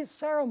 and these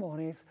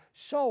ceremonies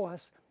show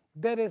us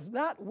that it's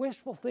not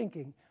wishful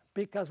thinking,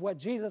 because what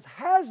Jesus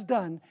has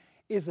done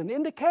is an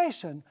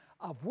indication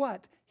of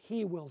what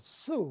He will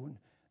soon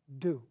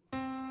do.